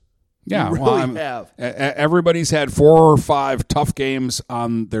games. Yeah, we really have. Everybody's had 4 or 5 tough games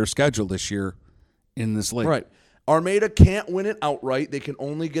on their schedule this year in this league. Right. Armada can't win it outright. They can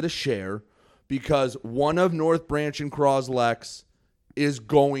only get a share because one of North Branch and Croslex is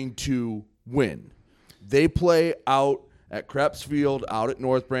going to win. They play out at Krebs Field, out at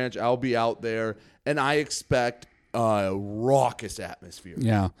North Branch. I'll be out there, and I expect a raucous atmosphere.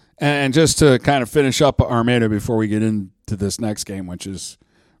 Yeah, and just to kind of finish up Armada before we get into this next game, which is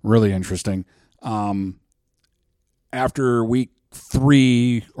really interesting. After week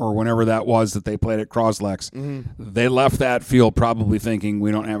 3 or whenever that was that they played at Croslex, they left that field probably thinking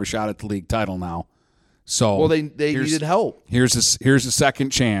we don't have a shot at the league title now. So well, they needed help. Here's a second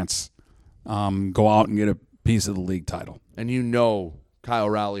chance. Go out and get a piece of the league title. And you know Kyle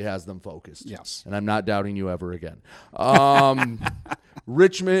Rowley has them focused. Yes. And I'm not doubting you ever again.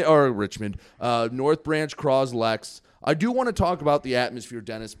 Richmond, North Branch, Croslex. I do want to talk about the atmosphere,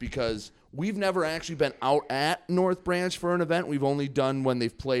 Dennis, because we've never actually been out at North Branch for an event. We've only done when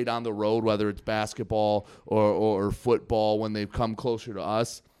they've played on the road, whether it's basketball or football, when they've come closer to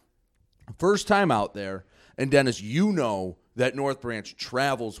us. First time out there, and Dennis, you know that North Branch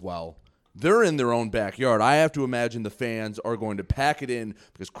travels well. They're in their own backyard. I have to imagine the fans are going to pack it in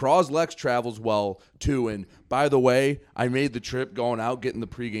because Croslex travels well too. And by the way, I made the trip going out, getting the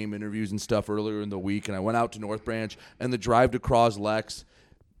pregame interviews and stuff earlier in the week, and I went out to North Branch, and the drive to Croslex,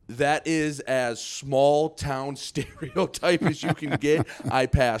 that is as small town stereotype as you can get. I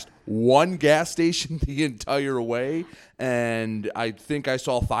passed one gas station the entire way, and I think I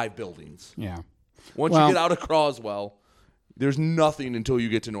saw 5 buildings. Yeah. Once you get out of Croswell, there's nothing until you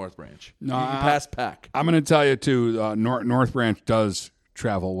get to North Branch. No, you can pass Peck. I'm going to tell you, too, North Branch does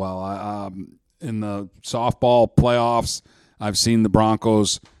travel well. In the softball playoffs, I've seen the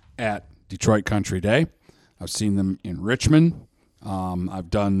Broncos at Detroit Country Day. I've seen them in Richmond. I've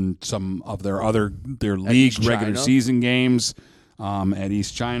done some of their league regular season games at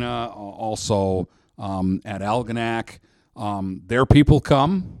East China, also at Algonac. Their people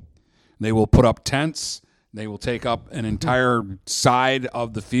come. They will put up tents. They will take up an entire side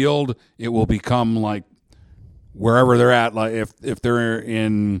of the field. It will become like wherever they're at. Like if they're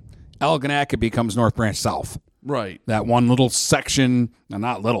in Algonac, it becomes North Branch South. Right. That one little section,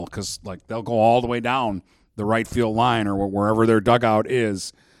 not little because like they'll go all the way down the right field line or wherever their dugout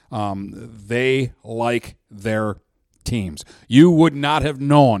is. They like their teams. You would not have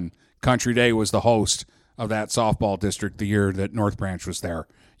known Country Day was the host of that softball district the year that North Branch was there.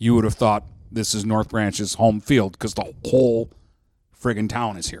 You would have thought this is North Branch's home field because the whole friggin'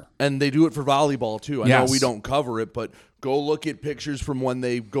 town is here. And they do it for volleyball, too. I Yes. know we don't cover it, but go look at pictures from when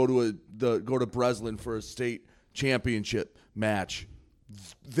they go to Breslin for a state championship match.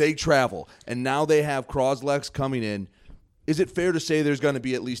 They travel. And now they have Croslex coming in. Is it fair to say there's going to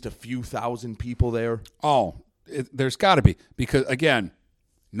be at least a few thousand people there? Oh, there's got to be. Because, again,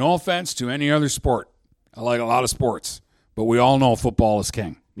 no offense to any other sport. I like a lot of sports. But we all know football is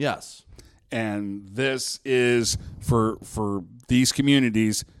king. Yes. And this is, for these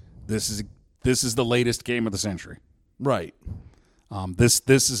communities, this is the latest game of the century. Right. This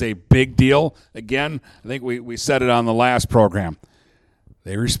is a big deal. Again, I think we said it on the last program.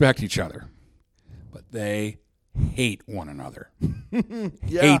 They respect each other, but they hate one another.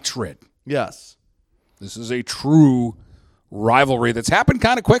 Yeah. Hatred. Yes. This is a true rivalry that's happened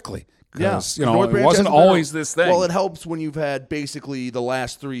kind of quickly. Because, Yeah. it wasn't always this thing. Well, it helps when you've had basically the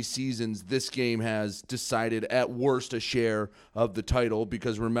last 3 seasons. This game has decided at worst a share of the title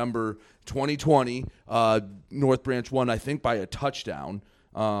because remember, 2020, North Branch won, I think, by a touchdown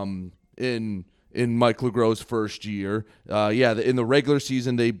in Mike LeGros' first year. In the regular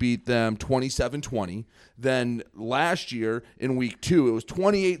season, they beat them 27-20. Then last year in week 2, it was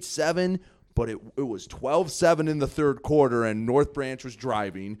 28-7, but it was 12-7 in the third quarter, and North Branch was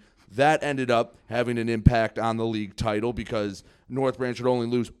driving. That ended up having an impact on the league title because North Branch would only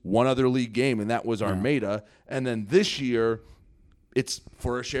lose one other league game, and that was Armada. And then this year, it's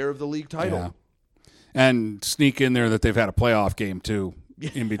for a share of the league title. Yeah. And sneak in there that they've had a playoff game, too,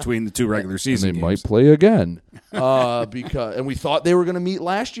 in between the 2 regular season games. They might play again. And we thought they were going to meet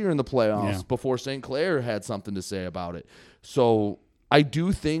last year in the playoffs before St. Clair had something to say about it. So I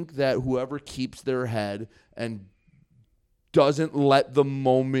do think that whoever keeps their head and doesn't let the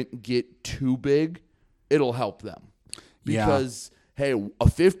moment get too big, it'll help them. Because, hey, a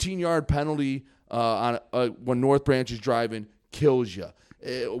 15-yard penalty when North Branch is driving kills you.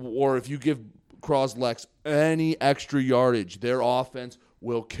 Or if you give Croslex any extra yardage, their offense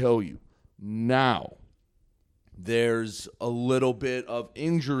will kill you. Now, there's a little bit of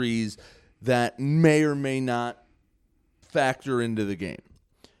injuries that may or may not factor into the game.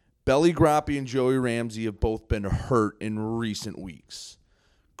 Belly Groppe and Joey Ramsey have both been hurt in recent weeks.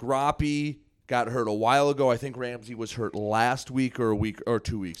 Groppe got hurt a while ago. I think Ramsey was hurt last week or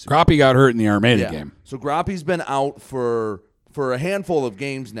 2 weeks ago. Groppe got hurt in the Armada game. So Groppe's been out for a handful of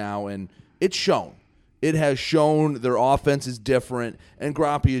games now, and it's shown. It has shown their offense is different, and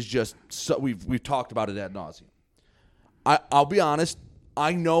Groppe is just we've talked about it ad nauseum. I'll be honest.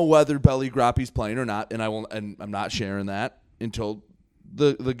 I know whether Belly Groppe's playing or not, and I'm not sharing that until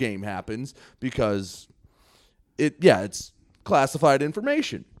the game happens because it's classified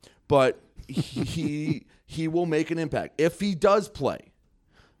information. But he will make an impact. If he does play,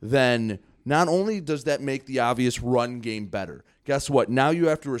 then not only does that make the obvious run game better, guess what? Now you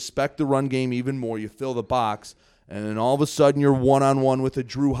have to respect the run game even more. You fill the box, and then all of a sudden you're one-on-one with a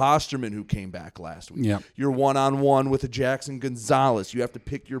Drew Hosterman who came back last week. Yep. You're one-on-one with a Jackson Gonzalez. You have to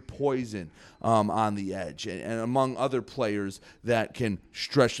pick your poison on the edge, and among other players that can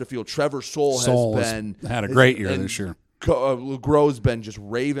stretch the field. Trevor Soule has had a great year this year. LeGros been just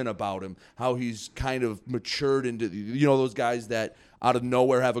raving about him, how he's kind of matured into those guys that out of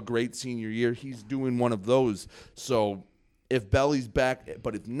nowhere have a great senior year. He's doing one of those. So if Belly's back,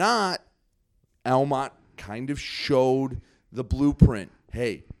 but if not, Almont kind of showed the blueprint.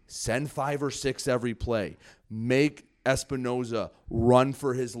 Hey, send 5 or 6 every play. Make Espinoza run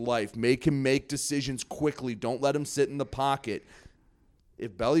for his life. Make him make decisions quickly. Don't let him sit in the pocket.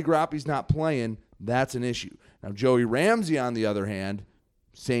 If Belly Groppe's not playing, that's an issue. Now, Joey Ramsey, on the other hand,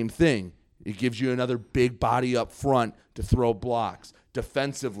 same thing. It gives you another big body up front to throw blocks.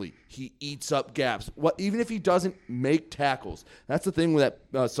 Defensively, he eats up gaps. Even if he doesn't make tackles, that's the thing that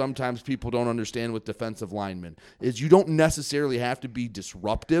sometimes people don't understand with defensive linemen, is you don't necessarily have to be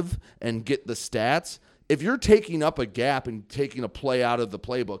disruptive and get the stats. If you're taking up a gap and taking a play out of the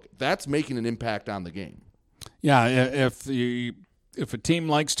playbook, that's making an impact on the game. Yeah, if a team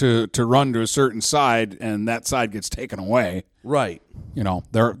likes to run to a certain side and that side gets taken away, right?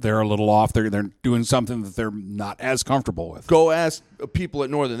 They're a little off. They're doing something that they're not as comfortable with. Go ask people at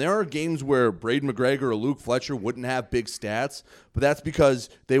Northern. There are games where Braden McGregor or Luke Fletcher wouldn't have big stats, but that's because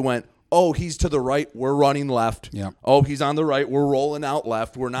they went, oh, he's to the right, we're running left. Yeah. Oh, he's on the right, we're rolling out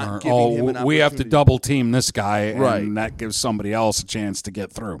left. We're not giving him an opportunity. We have to double team this guy, and right. that gives somebody else a chance to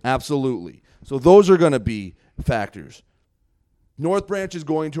get through. Absolutely. So those are going to be factors. North Branch is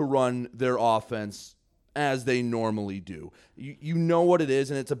going to run their offense as they normally do. You know what it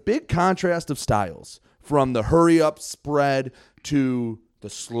is, and it's a big contrast of styles from the hurry-up spread to the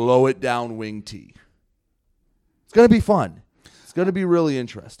slow-it-down wing tee. It's going to be fun. It's going to be really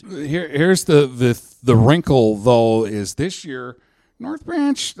interesting. Here's the wrinkle, though, is this year, North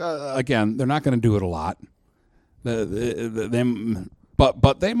Branch, again, they're not going to do it a lot. But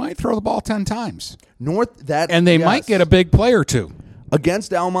they might throw the ball 10 times. And they might get a big play or two.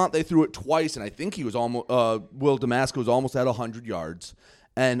 Against Almont, they threw it twice, and I think he was almost Will Damasco was almost at 100 yards.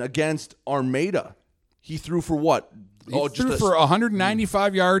 And against Armada, he threw for what? He threw for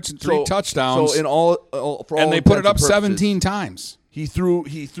 195 yards and 3 touchdowns. So in all, for and all they put it up purposes, 17 times. He threw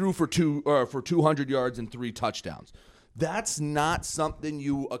for 200 yards and 3 touchdowns. That's not something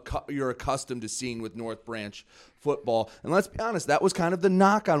you're accustomed to seeing with North Branch football. And let's be honest, that was kind of the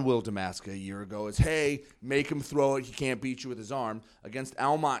knock on Will Damasco a year ago is, hey, make him throw it. He can't beat you with his arm. Against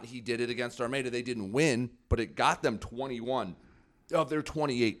Almont, he did it. Against Armada, they didn't win, but it got them 21. of their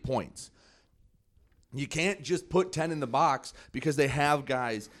 28 points. You can't just put 10 in the box because they have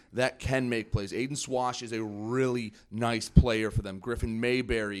guys that can make plays. Aiden Swash is a really nice player for them. Griffin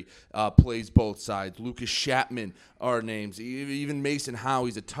Mayberry plays both sides. Lucas Chapman are names. Even Mason Howe,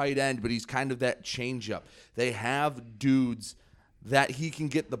 he's a tight end, but he's kind of that changeup. They have dudes that he can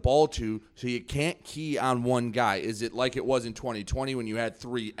get the ball to, so you can't key on one guy. Is it like it was in 2020 when you had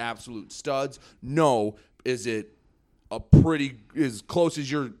 3 absolute studs? No. Is it a pretty as close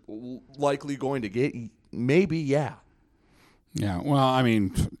as you're likely going to get? Maybe, yeah. Yeah, well, I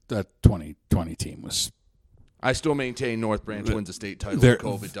mean, that 2020 team was... I still maintain North Branch wins a state title if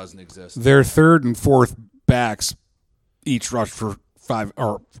COVID doesn't exist. Their third and fourth backs each rushed for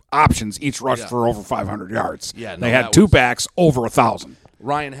for over 500 yards. Yeah, they had 2 backs over 1,000.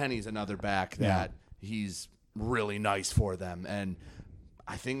 Ryan Henney's another back that he's really nice for them, and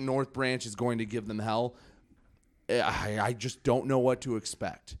I think North Branch is going to give them hell. I just don't know what to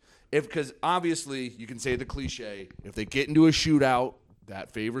expect. Because obviously you can say the cliche, if they get into a shootout,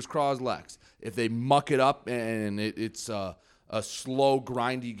 that favors Croslex. If they muck it up and it's a slow,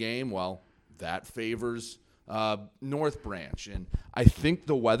 grindy game, well, that favors North Branch. And I think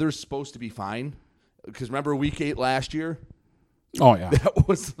the weather's supposed to be fine. Because remember Week 8 last year? Oh, yeah. That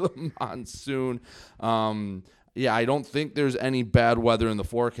was the monsoon. Yeah, I don't think there's any bad weather in the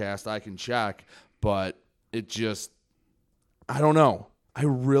forecast. I can check. But it just, I don't know. I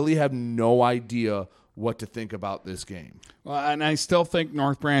really have no idea what to think about this game. Well, and I still think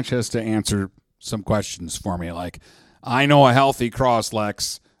North Branch has to answer some questions for me. Like, I know a healthy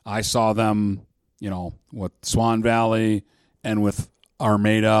Croslex. I saw them, with Swan Valley and with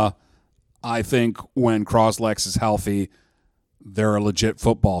Armada. I think when Croslex is healthy, they're a legit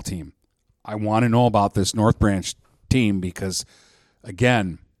football team. I want to know about this North Branch team because,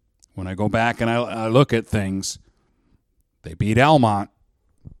 again, when I go back and I look at things, they beat Almont.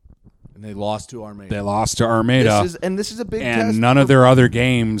 And they lost to Armada. This is a big test. And none of their other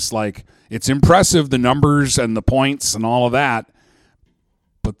games, like, it's impressive, the numbers and the points and all of that,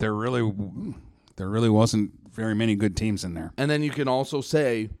 but there really wasn't very many good teams in there. And then you can also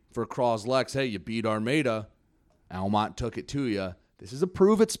say for Croslex, hey, you beat Armada. Almont took it to you. This is a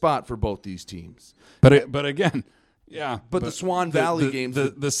prove-it spot for both these teams. But again... Yeah, but the Swan Valley games,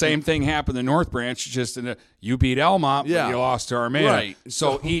 the same thing happened in North Branch. Just you beat Almont, but you lost to Armada. Right.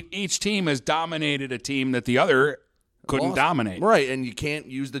 So each team has dominated a team that the other couldn't dominate. Right, and you can't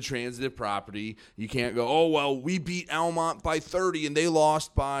use the transitive property. You can't go, oh well, we beat Almont by 30 and they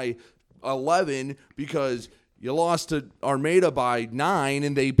lost by 11 because you lost to Armada by 9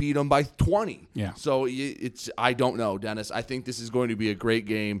 and they beat them by 20. Yeah. So I don't know, Dennis. I think this is going to be a great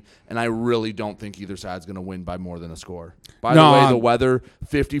game, and I really don't think either side's going to win by more than a score. By the way, the weather,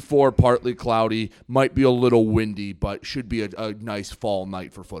 54, partly cloudy, might be a little windy, but should be a nice fall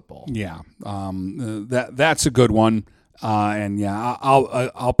night for football. Yeah, that's a good one. And yeah,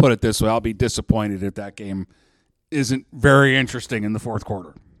 I'll put it this way: I'll be disappointed if that game isn't very interesting in the fourth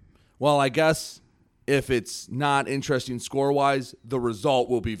quarter. Well, I guess. If it's not interesting score-wise, the result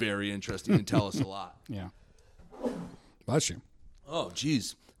will be very interesting and tell us a lot. Yeah. Bless you. Oh,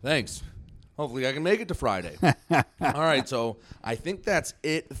 geez. Thanks. Hopefully I can make it to Friday. All right, so I think that's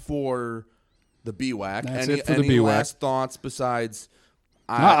it for the BWAC. Any last thoughts besides...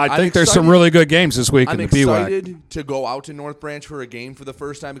 I think there's some really good games this week in the BWAC. I'm excited to go out to North Branch for a game for the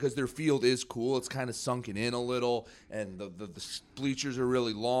first time because their field is cool. It's kind of sunken in a little, and the bleachers are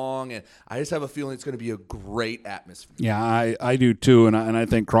really long, and I just have a feeling it's going to be a great atmosphere. Yeah, I do too, and I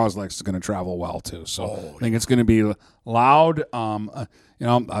think Croslex is going to travel well too. So I think it's going to be loud. I'll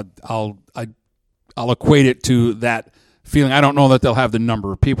equate it to that feeling. I don't know that they'll have the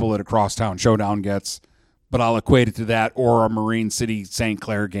number of people that a Crosstown Showdown gets. But I'll equate it to that or a Marine City St.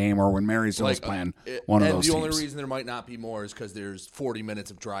 Clair game or when Marysville's playing one of those teams. And the only reason there might not be more is because there's 40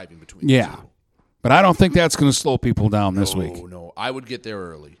 minutes of driving between the two. But I don't think that's going to slow people down this week. No, I would get there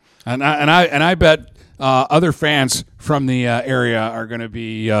early. And I bet other fans from the area are going to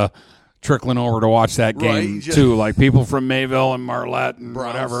be trickling over to watch that game too, like people from Mayville and Marlette and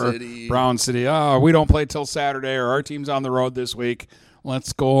Brown City. Oh, we don't play till Saturday, or our team's on the road this week.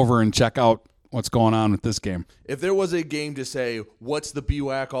 Let's go over and check out what's going on with this game. If there was a game to say, what's the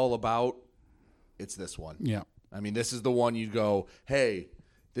BWAC all about, it's this one. Yeah. I mean, this is the one you'd go, hey,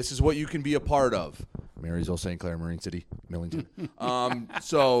 this is what you can be a part of. Marysville, St. Clair, Marine City, Millington.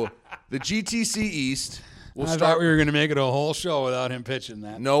 So the GTC East. I thought we were going to make it a whole show without him pitching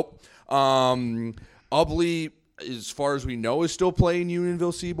that. Nope. Ubly, as far as we know, is still playing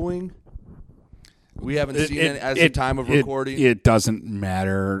Unionville-Seaboing. We haven't seen it as the time of recording. It doesn't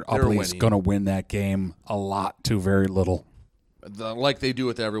matter. Ubly's going to win that game a lot to very little. like they do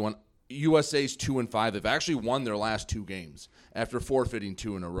with everyone. USA's 2-5. They've actually won their last 2 games after forfeiting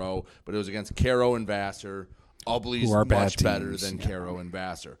 2 in a row, but it was against Caro and Vassar. Ubly's much better than Caro and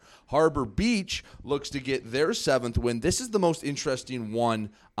Vassar. Harbor Beach looks to get their 7th win. This is the most interesting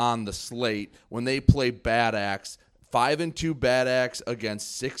one on the slate when they play Bad Axe. 5-2 Bad Axe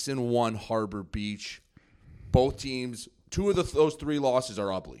against 6-1 Harbor Beach. Both teams, 2 of those 3 losses are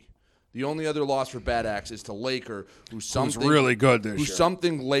Ubly. The only other loss for Bad Axe is to Laker, who's really good this year.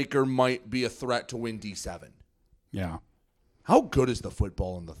 Something Laker might be a threat to win D7. Yeah. How good is the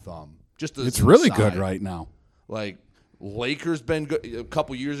football in the Thumb? It's really good right now. Like, Lakers been good. A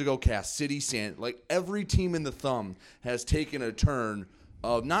couple years ago, Cass City, every team in the Thumb has taken a turn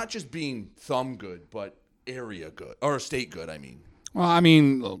of not just being Thumb good, but area good, or state good, I mean. Well, I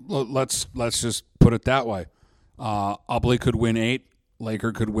mean, let's just put it that way. Ubly could win 8.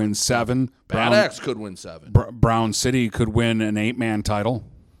 Laker could win 7. Bad Axe could win 7. Brown City could win an 8-man title.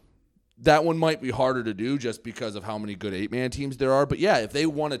 That one might be harder to do just because of how many good 8-man teams there are. But, yeah, if they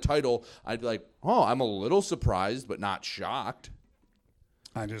won a title, I'd be like, oh, I'm a little surprised but not shocked.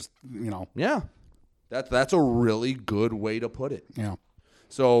 I just, Yeah. That's a really good way to put it. Yeah.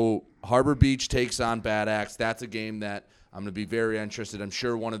 So Harbor Beach takes on Bad Axe. That's a game that I'm going to be very interested. I'm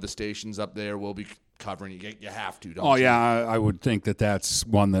sure one of the stations up there will be covering. You have to, don't you? Oh, yeah, I would think that's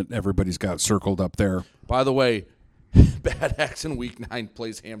one that everybody's got circled up there. By the way, Bad Axe in Week 9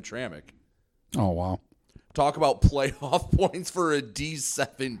 plays Hamtramck. Oh, wow. Talk about playoff points for a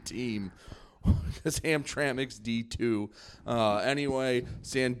D7 team. Because Hamtramck's D2. Anyway,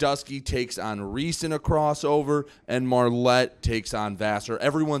 Sandusky takes on Reese in a crossover, and Marlette takes on Vassar.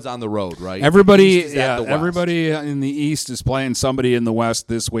 Everyone's on the road, right? Everybody in the East is playing somebody in the West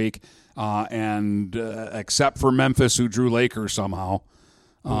this week, and except for Memphis, who drew Lakers somehow.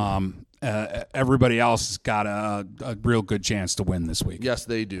 Everybody else has got a real good chance to win this week. Yes,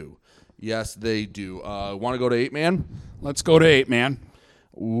 they do. Want to go to 8-man? Let's go to 8-man.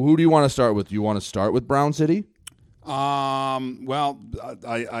 Who do you want to start with? Do you want to start with Brown City? Well,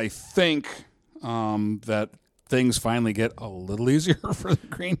 I think that things finally get a little easier for the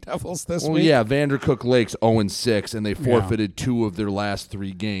Green Devils this week. Well, yeah, Vandercook Lake's 0-6, and they forfeited 2 of their last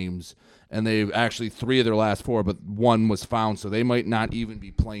 3 games. And they've actually 3 of their last 4, but 1 was found, so they might not even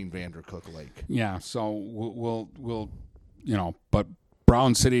be playing Vandercook Lake. Yeah, so we'll but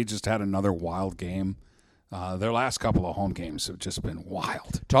Brown City just had another wild game. Their last couple of home games have just been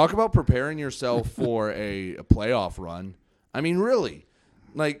wild. Talk about preparing yourself for a playoff run. I mean, really,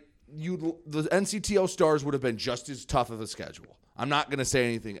 the NCTO Stars would have been just as tough of a schedule. I'm not going to say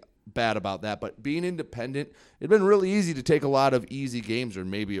anything bad about that, but being independent, it'd been really easy to take a lot of easy games, or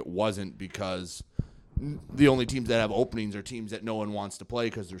maybe it wasn't because the only teams that have openings are teams that no one wants to play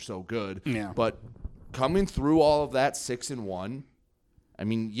because they're so good. Yeah. But coming through all of that 6-1, I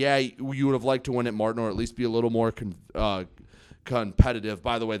mean, yeah, you would have liked to win at Martin or at least be a little more competitive.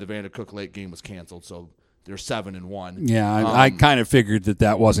 By the way, the Vandercook Lake game was canceled, so they're 7-1. Yeah, I kind of figured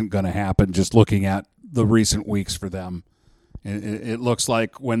that wasn't going to happen just looking at the recent weeks for them. It looks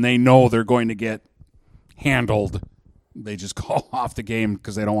like when they know they're going to get handled, they just call off the game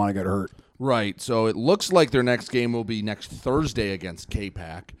because they don't want to get hurt. Right, so it looks like their next game will be next Thursday against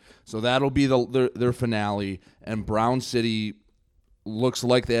K-Pac. So that'll be their finale, and Brown City looks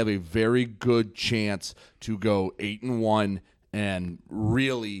like they have a very good chance to go 8-1 and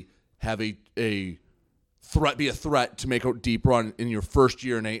really have a threat to make a deep run in your first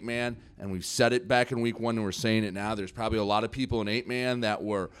year in 8-man. And we've said it back in week 1, and we're saying it now. There's probably a lot of people in 8-man that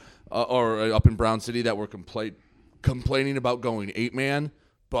were or up in Brown City that were complaining about going 8-man,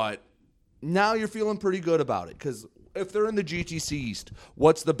 but now you're feeling pretty good about it because if they're in the GTC East,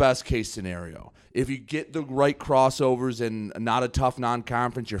 what's the best case scenario? If you get the right crossovers and not a tough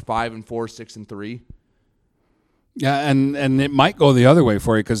non-conference, you're 5-4, 6-3. Yeah, and it might go the other way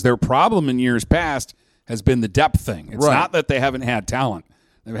for you because their problem in years past has been the depth thing. It's not that they haven't had talent.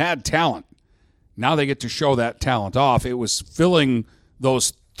 They've had talent. Now they get to show that talent off. It was filling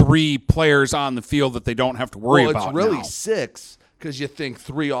those 3 players on the field that they don't have to worry about. It's really now. 6 because you think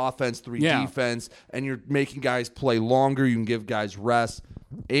 3 offense, 3 defense, and you're making guys play longer. You can give guys rest.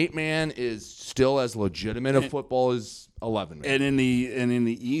 8-man is still as legitimate a football as 11-man. And in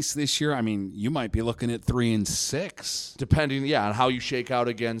the East this year, I mean, you might be looking at 3-6, depending, on how you shake out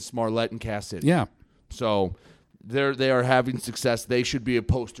against Marlette and Cass City. Yeah. So they are having success. They should be a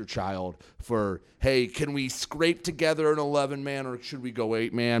poster child for, hey, can we scrape together an 11-man or should we go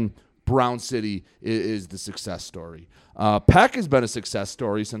 8-man? Brown City is the success story. Peck has been a success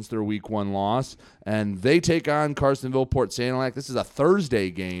story since their Week 1 loss, and they take on Carsonville Port Sanilac. This is a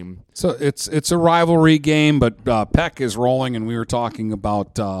Thursday game. So it's a rivalry game, but Peck is rolling, and we were talking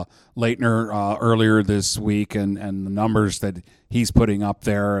about Leitner earlier this week and the numbers that he's putting up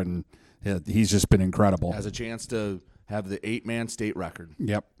there, and he's just been incredible. Has a chance to have the 8-man state record.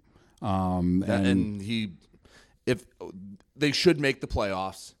 Yep. If they should make the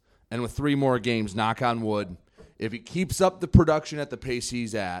playoffs, and with 3 more games, knock on wood, if he keeps up the production at the pace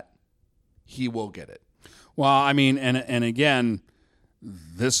he's at, he will get it. Well, I mean, and again,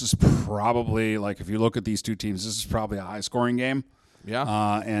 this is probably, like, if you look at these two teams, this is probably a high-scoring game.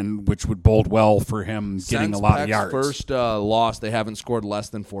 Yeah. And which would bode well for him getting a lot of yards. First loss, they haven't scored less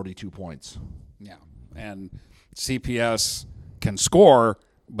than 42 points. Yeah. And CPS can score,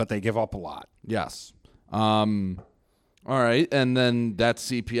 but they give up a lot. Yes. All right, and then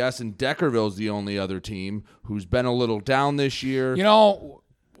that's CPS, and Deckerville's the only other team who's been a little down this year. You know,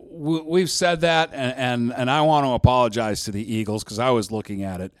 we've said that, and I want to apologize to the Eagles because I was looking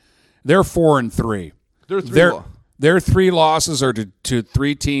at it. They're 4-3. Their 3 losses are to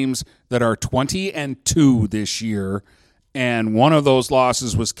 3 teams that are 20-2 this year, and one of those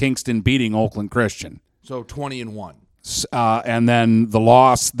losses was Kingston beating Oakland Christian. So 20-1. And then the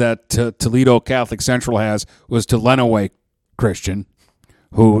loss that Toledo Catholic Central has was to Lenawee Christian,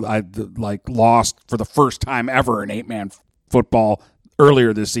 who lost for the first time ever in 8-man football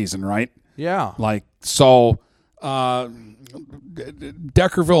earlier this season, right? Yeah. Deckerville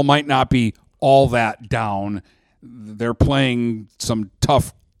might not be all that down. They're playing some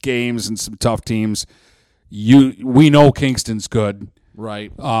tough games and some tough teams. We know Kingston's good.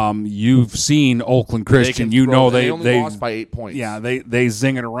 Right. You've seen Oakland Christian. They only lost by 8 points. Yeah, they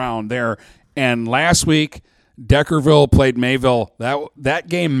zing it around there. And last week, Deckerville played Mayville. That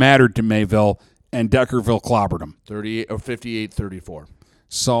game mattered to Mayville, and Deckerville clobbered them. 58-34.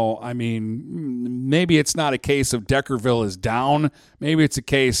 So, I mean, maybe it's not a case of Deckerville is down. Maybe it's a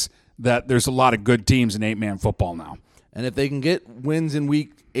case that there's a lot of good teams in 8-man football now. And if they can get wins in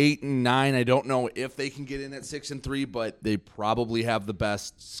week 8 and 9, I don't know if they can get in at 6-3, but they probably have the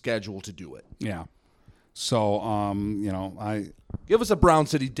best schedule to do it. Yeah. So, give us a Brown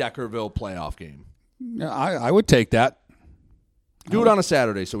City Deckerville playoff game. Yeah, I would take that. Do it on a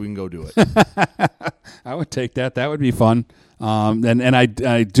Saturday so we can go do it. I would take that. That would be fun. And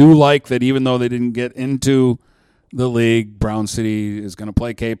I do like that even though they didn't get into the league, Brown City is going to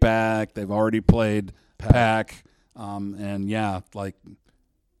play K-Pac. They've already played Pac.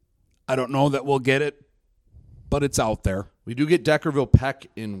 I don't know that we'll get it, but it's out there. We do get Deckerville Peck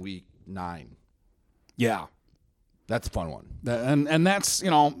in week 9. Yeah. That's a fun one. And that's,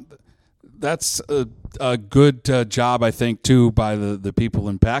 that's a good job, I think, too, by the people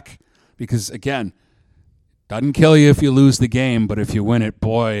in Peck. Because, again, doesn't kill you if you lose the game, but if you win it,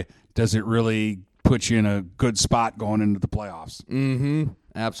 boy, does it really put you in a good spot going into the playoffs. Mm-hmm.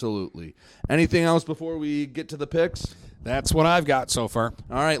 Absolutely. Anything else before we get to the picks? That's what I've got so far.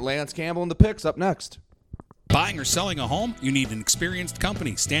 All right, Lance Campbell and the picks up next. Buying or selling a home? You need an experienced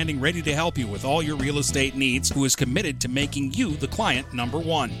company standing ready to help you with all your real estate needs, who is committed to making you the client number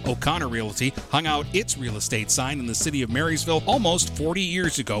 1. O'Connor Realty hung out its real estate sign in the city of Marysville almost 40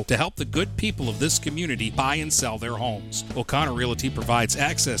 years ago to help the good people of this community buy and sell their homes. O'Connor Realty provides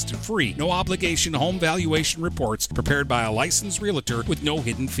access to free, no-obligation home valuation reports prepared by a licensed realtor with no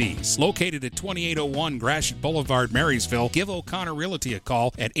hidden fees. Located at 2801 Gratiot Boulevard, Marysville, give O'Connor Realty a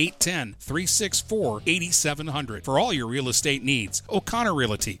call at 810-364-8700 for all your real estate needs. O'Connor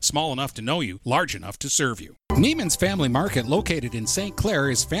Realty, small enough to know you, large enough to serve you. Neiman's Family Market, located in St. Clair,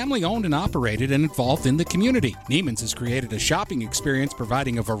 is family-owned and operated and involved in the community. Neiman's has created a shopping experience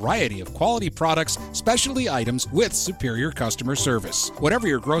providing a variety of quality products, specialty items with superior customer service. Whatever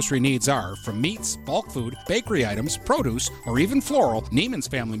your grocery needs are, from meats, bulk food, bakery items, produce, or even floral, Neiman's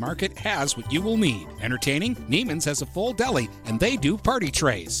Family Market has what you will need. Entertaining? Neiman's has a full deli, and they do party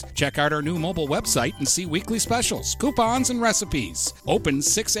trays. Check out our new mobile website and see weekly specials, coupons, and recipes. Open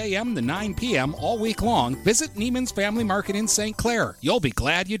 6 a.m. to 9 p.m. all week long. Visit Neiman's Family Market in St. Clair. You'll be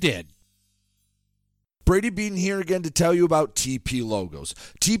glad you did. Brady Beaton here again to tell you about TP Logos.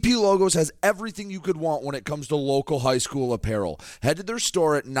 TP Logos has everything you could want when it comes to local high school apparel. Head to their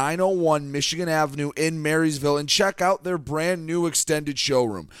store at 901 Michigan Avenue in Marysville and check out their brand new extended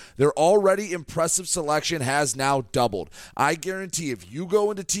showroom. Their already impressive selection has now doubled. I guarantee if you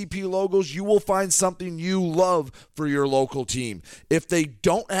go into TP Logos, you will find something you love for your local team. If they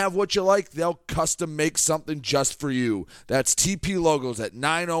don't have what you like, they'll custom make something just for you. That's TP Logos at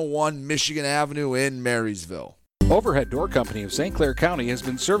 901 Michigan Avenue in Marysville. Overhead Door Company of St. Clair County has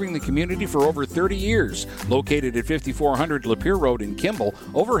been serving the community for over 30 years. Located at 5400 Lapeer Road in Kimball,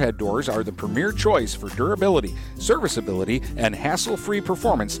 Overhead Doors are the premier choice for durability, serviceability, and hassle-free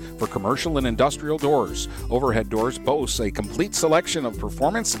performance for commercial and industrial doors. Overhead Doors boasts a complete selection of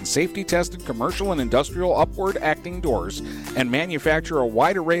performance and safety-tested commercial and industrial upward-acting doors and manufacture a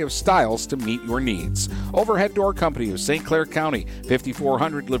wide array of styles to meet your needs. Overhead Door Company of St. Clair County,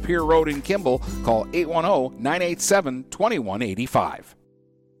 5400 Lapeer Road in Kimball. Call 810-987-2185.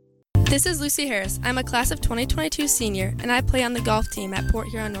 This is Lucy Harris. I'm a class of 2022 senior, and I play on the golf team at Port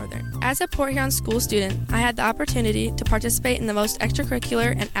Huron Northern. As a Port Huron school student, I had the opportunity to participate in the most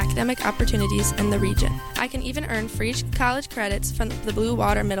extracurricular and academic opportunities in the region. I can even earn free college credits from the Blue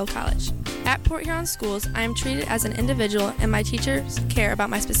Water Middle College. At Port Huron schools, I am treated as an individual, and my teachers care about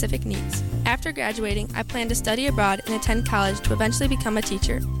my specific needs. After graduating, I plan to study abroad and attend college to eventually become a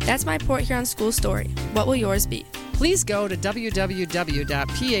teacher. That's my Port Huron school story. What will yours be? Please go to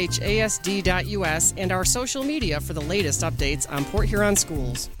www.phasd.us and our social media for the latest updates on Port Huron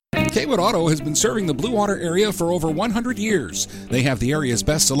schools. Kaywood Auto has been serving the Blue Water area for over 100 years. They have the area's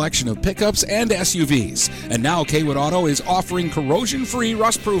best selection of pickups and SUVs. And now Kaywood Auto is offering corrosion-free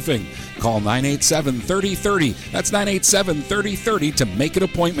rust proofing. Call 987-3030. That's 987-3030 to make an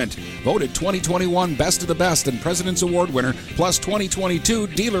appointment. Voted 2021 Best of the Best and President's Award winner, plus 2022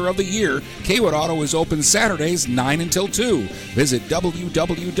 Dealer of the Year, Kaywood Auto is open Saturdays 9 until 2. Visit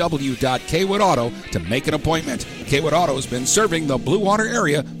www.kaywoodauto to make an appointment. Kaywood Auto has been serving the Blue Water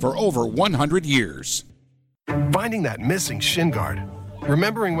area for over 100 years. Finding that missing shin guard,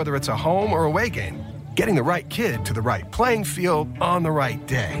 remembering whether it's a home or away game, getting the right kid to the right playing field on the right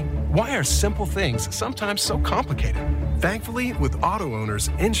day. Why are simple things sometimes so complicated? Thankfully, with auto owners,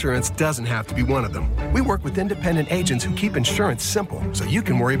 insurance doesn't have to be one of them. We work with independent agents who keep insurance simple so you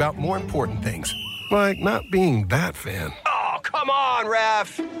can worry about more important things, like not being that fan. Oh, come on,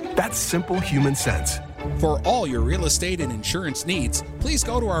 ref! That's simple human sense. For all your real estate and insurance needs, please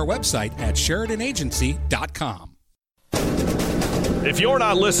go to our website at SheridanAgency.com. If you're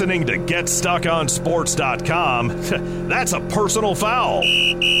not listening to GetStuckOnSports.com, that's a personal foul.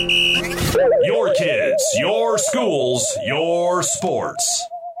 Your kids, your schools, your sports.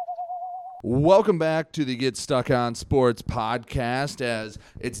 Welcome back to the Get Stuck on Sports podcast, as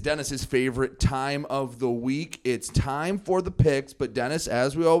it's Dennis's favorite time of the week. It's time for the picks, but Dennis,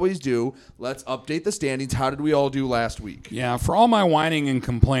 as we always do, let's update the standings. How did we all do last week? Yeah, for all my whining and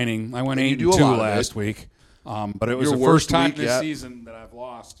complaining, I went 8-2 last week. But it was the first time this season that I've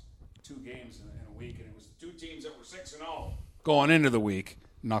lost 2 games in a week, and it was 2 teams that were 6-0 going into the week,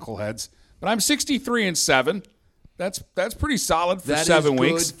 knuckleheads. But I'm 63-7. That's pretty solid for 7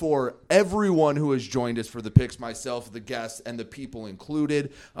 weeks. That is good for everyone who has joined us for the picks, myself, the guests, and the people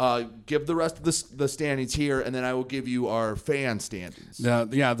included. Give the rest of the standings here, and then I will give you our fan standings.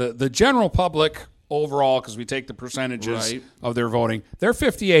 The general public overall, because we take the percentages of their voting, they're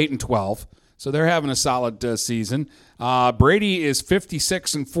 58-12. So they're having a solid season. Brady is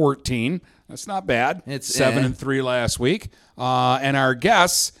 56-14. That's not bad. It's 7-3 last week. And our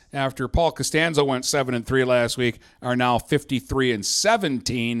guests, after Paul Costanzo went 7-3 last week, are now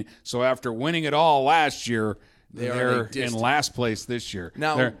 53-17. So after winning it all last year, they're in last place this year.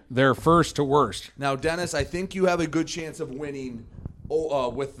 Now they're first to worst. Now, Dennis, I think you have a good chance of winning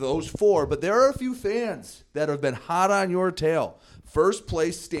with those 4, but there are a few fans that have been hot on your tail. First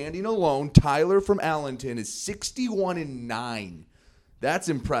place, standing alone, Tyler from Allenton is 61-9. That's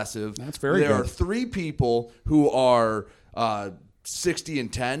impressive. That's very good. There are 3 people who are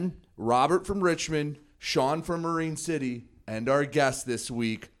 60-10. Robert from Richmond, Sean from Marine City, and our guest this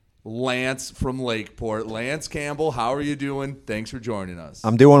week, Lance from Lakeport. Lance Campbell, how are you doing? Thanks for joining us.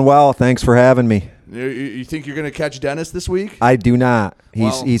 I'm doing well. Thanks for having me. You think you're going to catch Dennis this week? I do not.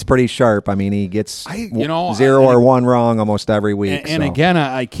 He's pretty sharp. I mean, he gets 0 or 1 wrong almost every week. And again,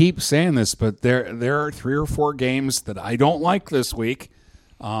 I keep saying this, but there are 3 or 4 games that I don't like this week.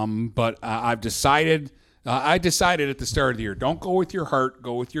 But I've decided. I decided at the start of the year, don't go with your heart,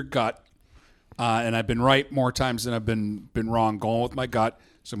 go with your gut. And I've been right more times than I've been wrong, going with my gut.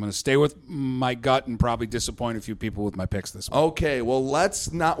 So I'm going to stay with my gut and probably disappoint a few people with my picks this week. Okay, well,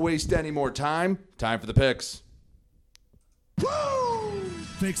 let's not waste any more time. Time for the picks.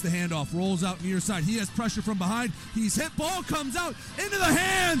 Fakes the handoff, rolls out near side. He has pressure from behind. He's hit. Ball comes out into the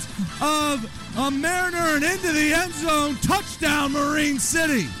hands of a Mariner and into the end zone. Touchdown, Marine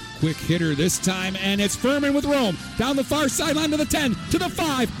City. Quick hitter this time, and it's Furman with Rome. Down the far sideline to the 10, to the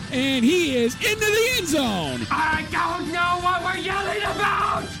 5, and he is into the end zone. I don't know what we're yelling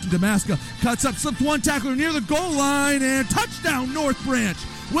about. Damaska cuts up, slips one tackler near the goal line, and touchdown, North Branch.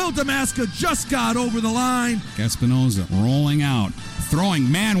 Will Damaska just got over the line. Espinoza rolling out,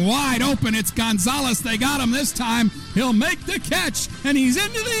 throwing man wide open. It's Gonzalez. They got him this time. He'll make the catch, and he's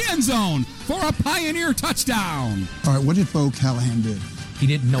into the end zone for a Pioneer touchdown. All right, what did Bo Callahan do? He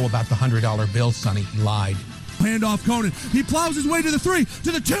didn't know about the $100 bill, Sonny. He lied. Handoff Conan. He plows his way to the 3,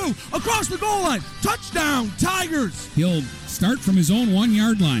 to the 2, across the goal line. Touchdown, Tigers. He'll start from his own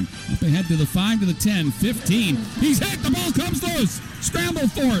 1-yard line. Up ahead to the 5, to the 10, 15. He's hit. The ball comes loose. Scramble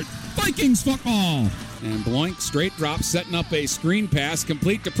for it. Vikings football. And Bloink straight drop, setting up a screen pass,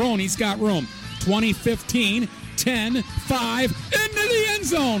 complete to Prone. He's got room. 20, 15, 10, 5, into the end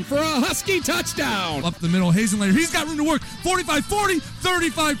zone for a Husky touchdown. Up the middle, Hazenlater. He's got room to work. 45-40,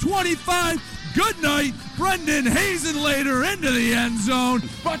 35-25. Good night, Brendan Hazenlater into the end zone.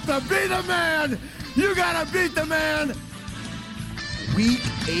 But to be the man, you gotta beat the man. Week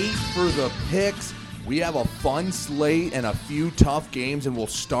 8 for the picks. We have a fun slate and a few tough games, and we'll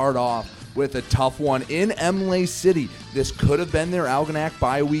start off with a tough one in Imlay City. This could have been their Algonac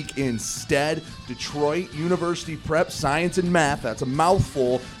bye week. Instead, Detroit University Prep Science and Math, that's a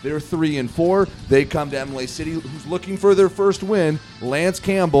mouthful. They're 3-4. They come to Imlay City, who's looking for their first win. Lance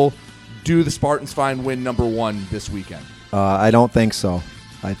Campbell. Do the Spartans find win number 1 this weekend? I don't think so.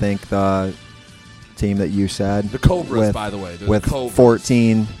 I think the team that you said, the Cobras, by the way, with the Cobras.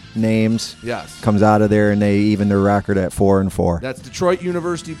 14 names, yes, comes out of there and they even their record at 4-4. That's Detroit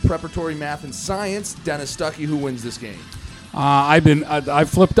University Preparatory Math and Science. Dennis Stuckey, who wins this game? I've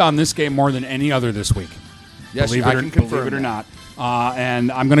flipped on this game more than any other this week. Yes, I can confirm. Believe it or not,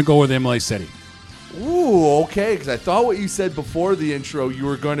 and I'm going to go with Imlay City. Ooh, okay, because I thought what you said before the intro, you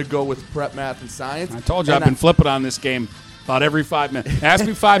were going to go with Prep Math and Science. I told you I've been flipping on this game about every 5 minutes. Ask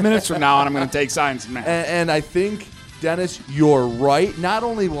me 5 minutes from now, and I'm going to take Science and Math. And I think, Dennis, you're right. Not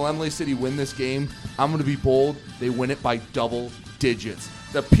only will Imlay City win this game, I'm going to be bold, they win it by double digits.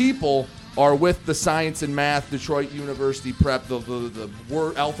 The people are with the Science and Math, Detroit University Prep, the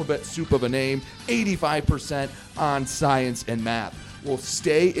word alphabet soup of a name, 85% on Science and Math. Will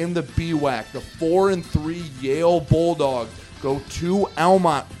stay in the BWAC. The 4-3 Yale Bulldogs go to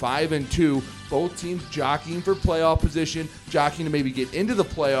Almont, 5-2. Both teams jockeying for playoff position, jockeying to maybe get into the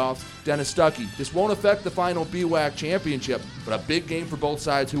playoffs. Dennis Stuckey, this won't affect the final BWAC championship, but a big game for both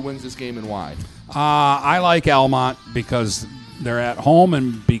sides. Who wins this game and why? I like Almont because they're at home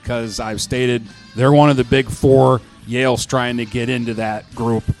and because I've stated they're one of the big 4. Yale's trying to get into that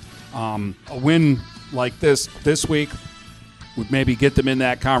group. A win like this week would maybe get them in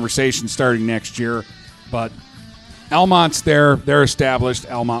that conversation starting next year. But Almont's there. They're established.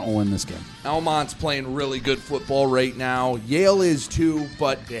 Almont will win this game. Almont's playing really good football right now. Yale is too,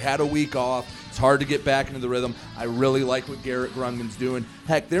 but they had a week off. It's hard to get back into the rhythm. I really like what Garrett Grunman's doing.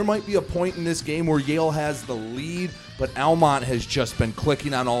 Heck, there might be a point in this game where Yale has the lead, but Almont has just been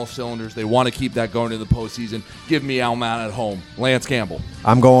clicking on all cylinders. They want to keep that going to the postseason. Give me Almont at home. Lance Campbell.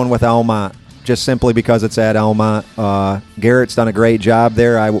 I'm going with Almont. Just simply because it's at Almont. Garrett's done a great job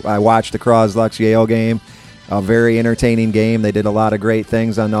there. I watched the Croslex Yale game. A very entertaining game. They did a lot of great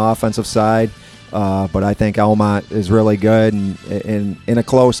things on the offensive side. But I think Almont is really good. And in a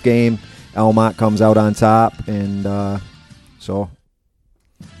close game, Almont comes out on top. And so.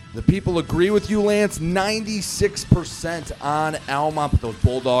 The people agree with you, Lance. 96% on Almont. But those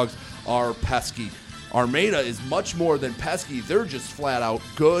Bulldogs are pesky. Armada is much more than pesky. They're just flat out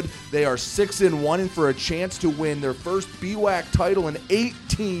good. They are 6-1 and for a chance to win their first BWAC title in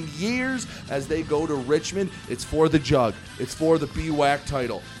 18 years as they go to Richmond. It's for the jug. It's for the BWAC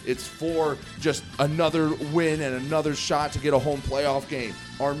title. It's for just another win and another shot to get a home playoff game.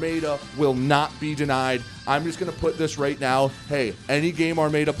 Armada will not be denied. I'm just going to put this right now. Hey, any game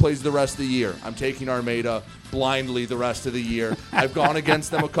Armada plays the rest of the year, I'm taking Armada blindly the rest of the year. I've gone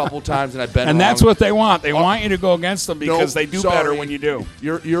against them a couple times, and I've been and wrong. That's what they want. They want you to go against them because they do better when you do.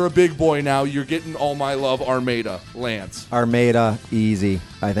 You're a big boy now. You're getting all my love, Armada. Lance. Armada, easy.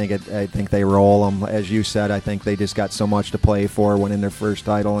 I think they roll them. As you said, I think they just got so much to play for, winning their first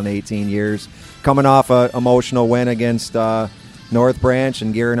title in 18 years. Coming off an emotional win against North Branch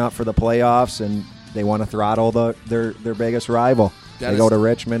and gearing up for the playoffs, and they want to throttle their biggest rival. They go to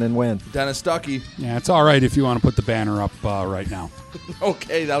Richmond and win. Dennis Stuckey. Yeah, it's all right if you want to put the banner up right now.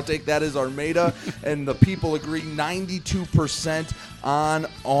 Okay, I'll take that as Armada, and the people agree 92% on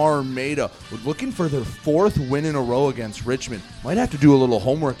Armada. We're looking for their 4th win in a row against Richmond. Might have to do a little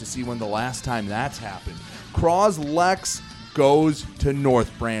homework to see when the last time that's happened. Croslex goes to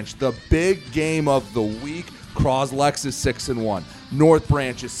North Branch. The big game of the week. Croslex is 6-1. North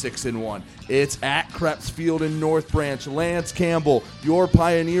Branch is 6-1. It's at Krebs Field in North Branch. Lance Campbell, your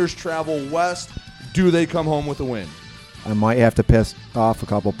Pioneers travel west. Do they come home with a win? I might have to piss off a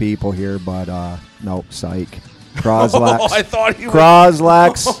couple people here, but no, psych. Croslex. I thought he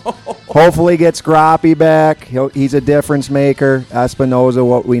Croslex hopefully gets Groppy back. He's a difference maker.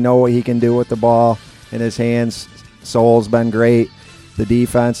 Espinoza, we know what he can do with the ball in his hands. Soul's been great. The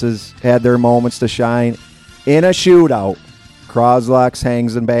defenses had their moments to shine. In a shootout, Croslex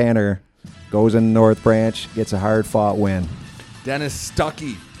hangs the banner, goes in North Branch, gets a hard-fought win. Dennis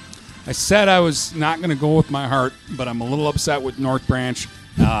Stuckey. I said I was not going to go with my heart, but I'm a little upset with North Branch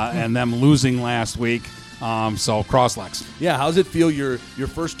and them losing last week. So Croslex. Yeah, how's it feel? Your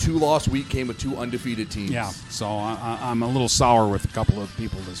first 2-loss week came with 2 undefeated teams. Yeah, so I'm a little sour with a couple of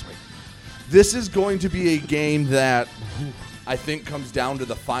people this week. This is going to be a game that I think comes down to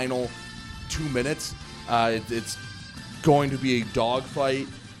the final 2 minutes. It's going to be a dogfight.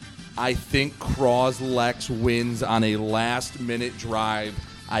 I think Croslex wins on a last-minute drive.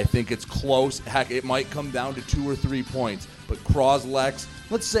 I think it's close. Heck, it might come down to 2 or 3 points. But Croslex,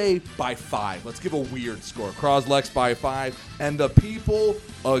 let's say by 5. Let's give a weird score. Croslex by 5. And the people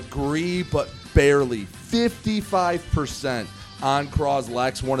agree, but barely. 55% on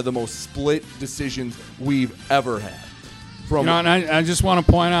Croslex, one of the most split decisions we've ever had. And I just want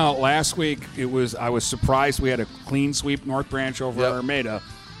to point out, last week I was surprised we had a clean sweep North Branch over Armada.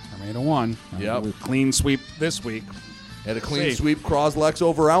 Armada won. Yep. Clean sweep this week. Had a clean sweep Croslex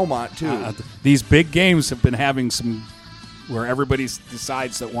over Almont, too. These big games have been having some where everybody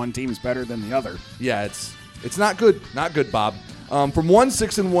decides that one team is better than the other. Yeah, it's not good. Not good, Bob. From one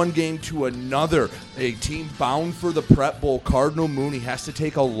 6-1 game to another, a team bound for the Prep Bowl, Cardinal Mooney has to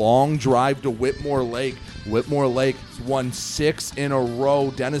take a long drive to Whitmore Lake. Whitmore Lake has won 6 in a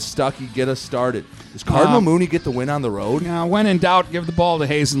row. Dennis Stuckey, get us started. Does Cardinal Mooney get the win on the road? Now, when in doubt, give the ball to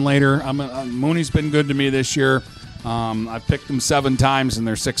Hazen later. Mooney's been good to me this year. I've picked them 7 times, and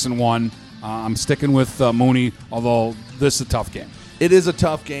they're 6-1. I'm sticking with Mooney, although this is a tough game. It is a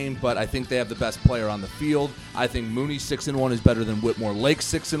tough game, but I think they have the best player on the field. I think Mooney 6-1 is better than Whitmore Lake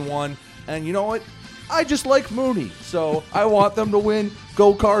 6-1. And you know what? I just like Mooney, so I want them to win.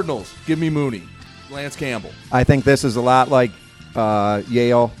 Go Cardinals. Give me Mooney. Lance Campbell. I think this is a lot like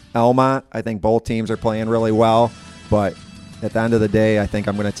Yale Elmont. I think both teams are playing really well, but at the end of the day, I think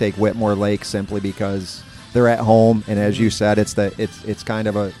I'm going to take Whitmore Lake simply because they're at home, and as you said, it's kind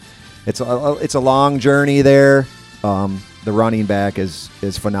of a long journey there. The running back is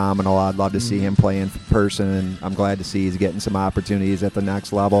phenomenal. I'd love to see him play in person, and I'm glad to see he's getting some opportunities at the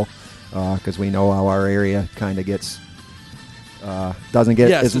next level because we know how our area kind of gets doesn't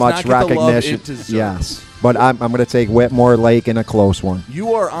get as much recognition. Yes, but I'm going to take Whitmore Lake in a close one.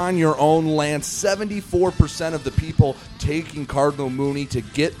 You are on your own, Lance. 74% of the people taking Cardinal Mooney to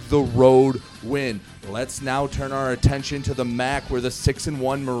get the road win. Let's now turn our attention to the MAC, where the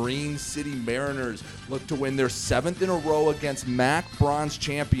 6-1 Marine City Mariners look to win their 7th in a row against MAC bronze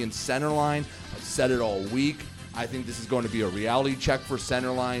champion Centerline. I've said it all week. I think this is going to be a reality check for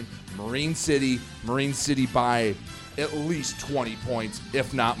Centerline. Marine City by at least 20 points,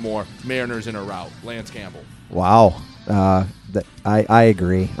 if not more. Mariners in a rout. Lance Campbell. Wow. I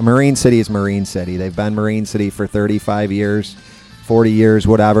agree. Marine City is Marine City. They've been Marine City for 35 years. 40 years,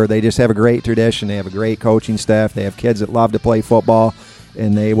 whatever. They just have a great tradition. They have a great coaching staff. They have kids that love to play football,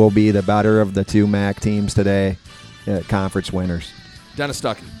 and they will be the better of the 2 MAC teams today, conference winners. Dennis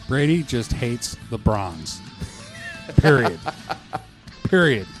Stuckey. Brady just hates the bronze. Period.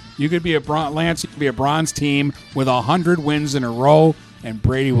 Period. You could be Lance, you could be a bronze team with 100 wins in a row, and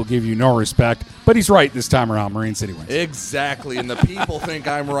Brady will give you no respect. But he's right this time around. Marine City wins. Exactly, and the people think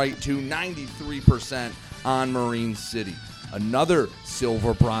I'm right, too. 93% on Marine City. Another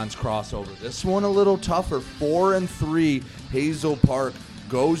silver-bronze crossover. This one a little tougher. 4-3, Hazel Park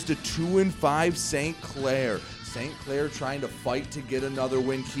goes to 2-5, St. Clair. St. Clair trying to fight to get another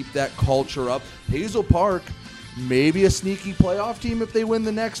win, keep that culture up. Hazel Park, maybe a sneaky playoff team if they win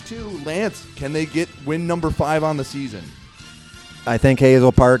the next 2. Lance, can they get win number 5 on the season? I think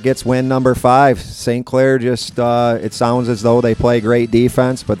Hazel Park gets win number 5. St. Clair just, it sounds as though they play great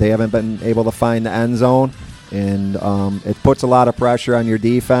defense, but they haven't been able to find the end zone. And it puts a lot of pressure on your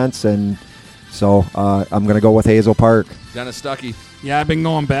defense, and so I'm going to go with Hazel Park. Dennis Stuckey. Yeah, I've been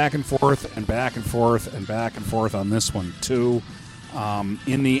going back and forth and back and forth and back and forth on this one, too.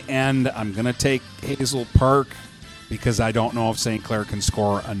 In the end, I'm going to take Hazel Park because I don't know if St. Clair can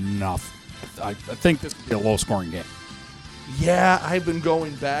score enough. I think this could be a low-scoring game. Yeah, I've been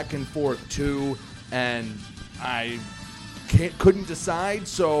going back and forth, too, and I couldn't decide,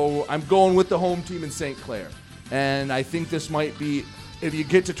 so I'm going with the home team in St. Clair. And I think this might be, if you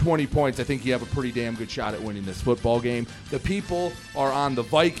get to 20 points, I think you have a pretty damn good shot at winning this football game. The people are on the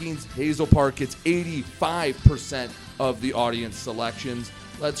Vikings. Hazel Park gets 85% of the audience selections.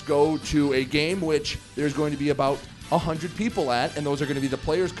 Let's go to a game which there's going to be about 100 people at, and those are going to be the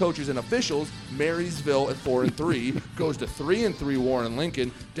players, coaches, and officials. Marysville at 4-3 goes to 3-3 Warren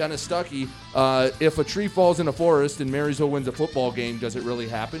Lincoln. Dennis Stuckey, if a tree falls in a forest and Marysville wins a football game, does it really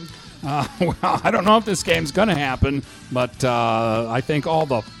happen? Well, I don't know if this game's going to happen, but I think all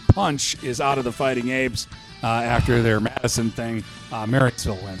the punch is out of the Fighting Apes after their Madison thing.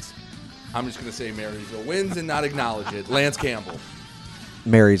 Marysville wins. I'm just going to say Marysville wins and not acknowledge it. Lance Campbell.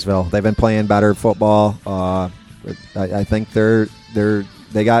 Marysville. They've been playing better football. I think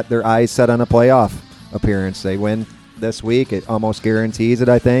they got their eyes set on a playoff appearance. They win this week, it almost guarantees it,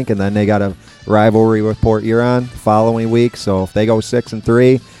 I think, and then they got a rivalry with Port Huron the following week. So if they go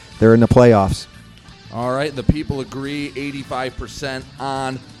 6-3, they're in the playoffs. All right, the people agree 85%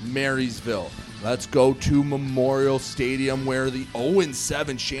 on Marysville. Let's go to Memorial Stadium, where the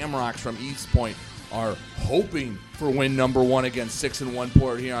 0-7 Shamrocks from East Point are hoping for win number 1 against 6-1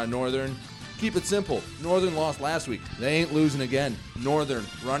 Port Huron Northern. Keep it simple. Northern lost last week. They ain't losing again. Northern,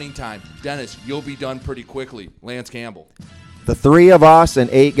 running time. Dennis, you'll be done pretty quickly. Lance Campbell. The 3 of us and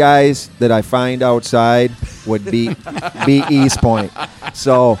 8 guys that I find outside would beat East Point.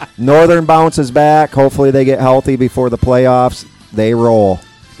 So Northern bounces back. Hopefully they get healthy before the playoffs. They roll.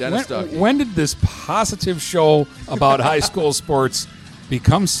 Dennis When did this positive show about high school sports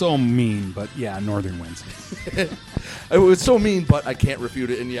become so mean? But yeah, Northern wins. It was so mean, but I can't refute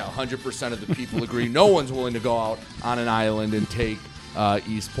it. And yeah, 100% of the people agree. No one's willing to go out on an island and take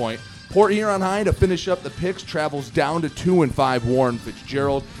East Point. Port Huron High, to finish up the picks, travels down to 2-5 Warren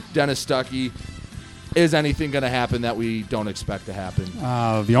Fitzgerald. Dennis Stuckey, is anything going to happen that we don't expect to happen?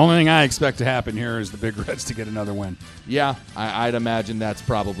 The only thing I expect to happen here is the Big Reds to get another win. Yeah, I'd imagine that's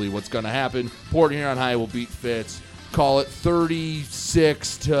probably what's going to happen. Port Huron High will beat Fitz. Call it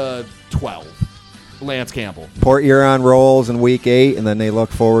 36-12. Lance Campbell. Port Huron rolls in Week 8, and then they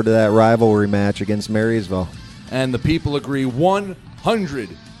look forward to that rivalry match against Marysville. And the people agree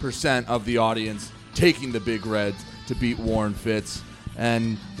 100% of the audience taking the Big Reds to beat Warren Fitz.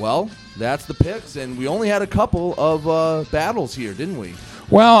 And, well, that's the picks. And we only had a couple of battles here, didn't we?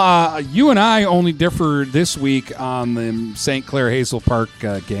 Well, you and I only differ this week on the St. Clair Hazel Park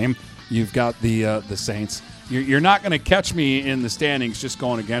game. You've got the Saints. You're not going to catch me in the standings just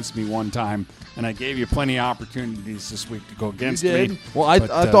going against me one time. And I gave you plenty of opportunities this week to go against me. Well, I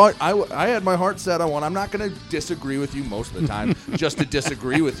thought I had my heart set on one. I'm not going to disagree with you most of the time just to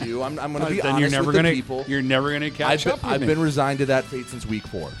disagree with you. I'm going to be honest with the people. You're never going to catch up with me. I've been resigned to that fate since week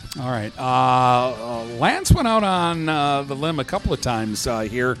 4. All right. Lance went out on the limb a couple of times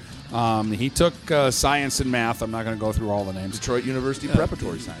here. He took science and math. I'm not going to go through all the names. Detroit University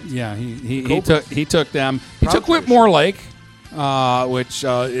Preparatory Science. Yeah, he took them. He took Whitmore Lake. Which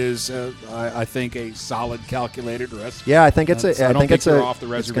is, I think, a solid calculated risk. Yeah, I think it's going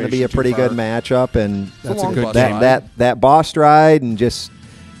to be a pretty good matchup, and that's a good that boss ride, and just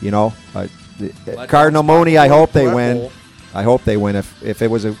Cardinal Mooney. I hope they win. I hope they win.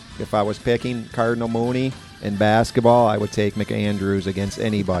 If I was picking Cardinal Mooney in basketball, I would take McAndrews against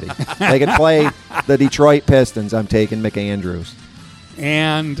anybody. They could play the Detroit Pistons. I'm taking McAndrews.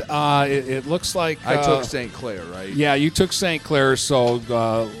 And it looks like I took St. Clair, right? Yeah, you took St. Clair, so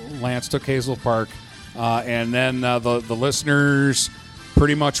Lance took Hazel Park. And then the listeners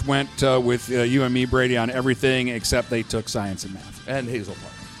pretty much went with you and me, Brady, on everything except they took science and math. And Hazel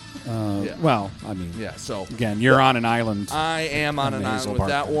Park. Yeah. Well, I mean, yeah. So again, you're on an island. I am on an island with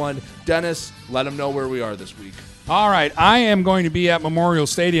that one. Dennis, let them know where we are this week. All right, I am going to be at Memorial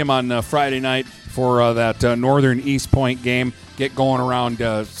Stadium on Friday night for that Northern East Point game. Get going around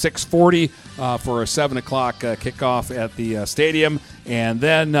 6:40 for a 7 o'clock kickoff at the stadium, and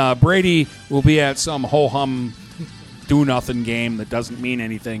then Brady will be at some ho-hum do-nothing game that doesn't mean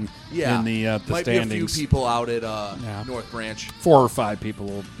anything in the might standings. Be a few people out at North Branch. 4 or 5 people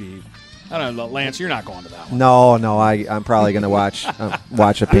will be. I don't know, Lance. You're not going to that one. No. I'm probably going to watch a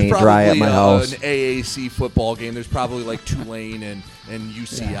paint dry at my house. An AAC football game. There's probably like Tulane and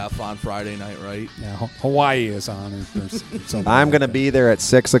UCF on Friday night, right? Yeah, Hawaii is on. I'm going to be there at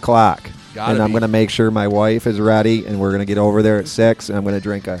 6 o'clock, and I'm going to make sure my wife is ready, and we're going to get over there at 6, and I'm going to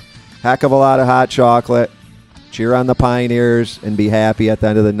drink a heck of a lot of hot chocolate, cheer on the Pioneers, and be happy at the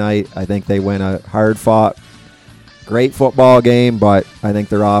end of the night. I think they win a hard-fought, great football game, but I think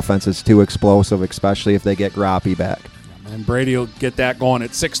their offense is too explosive, especially if they get Groppe back. And Brady will get that going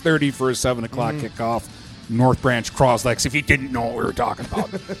at 6:30 for a 7 o'clock kickoff. North Branch Croslex, if you didn't know what we were talking about.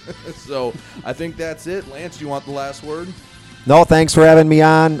 So I think that's it. Lance, do you want the last word? No, thanks for having me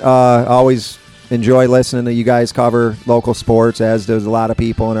on. Always enjoy listening to you guys cover local sports, as does a lot of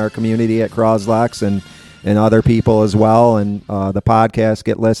people in our community at Croslex. And and other people as well. And the podcast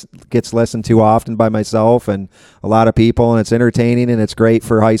gets listened to often by myself and a lot of people, and it's entertaining and it's great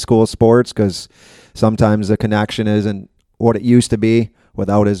for high school sports because sometimes the connection isn't what it used to be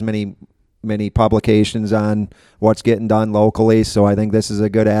without as many publications on what's getting done locally. So I think this is a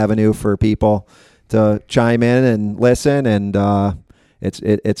good avenue for people to chime in and listen, and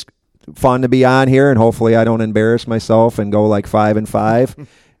it's fun to be on here, and hopefully I don't embarrass myself and go like 5-5,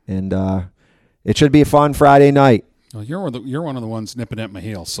 and it should be a fun Friday night. Well, you're one of the ones nipping at my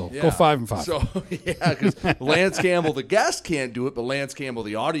heels, so Yeah. go 5-5. So yeah, because Lance Campbell, the guest, can't do it, but Lance Campbell,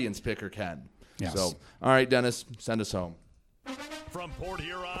 the audience picker, can. Yes. So, all right, Dennis, send us home. From Port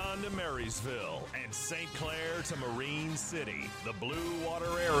Huron to Marysville and St. Clair to Marine City, the Blue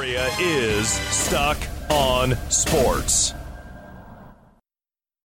Water area is Stuck on Sports.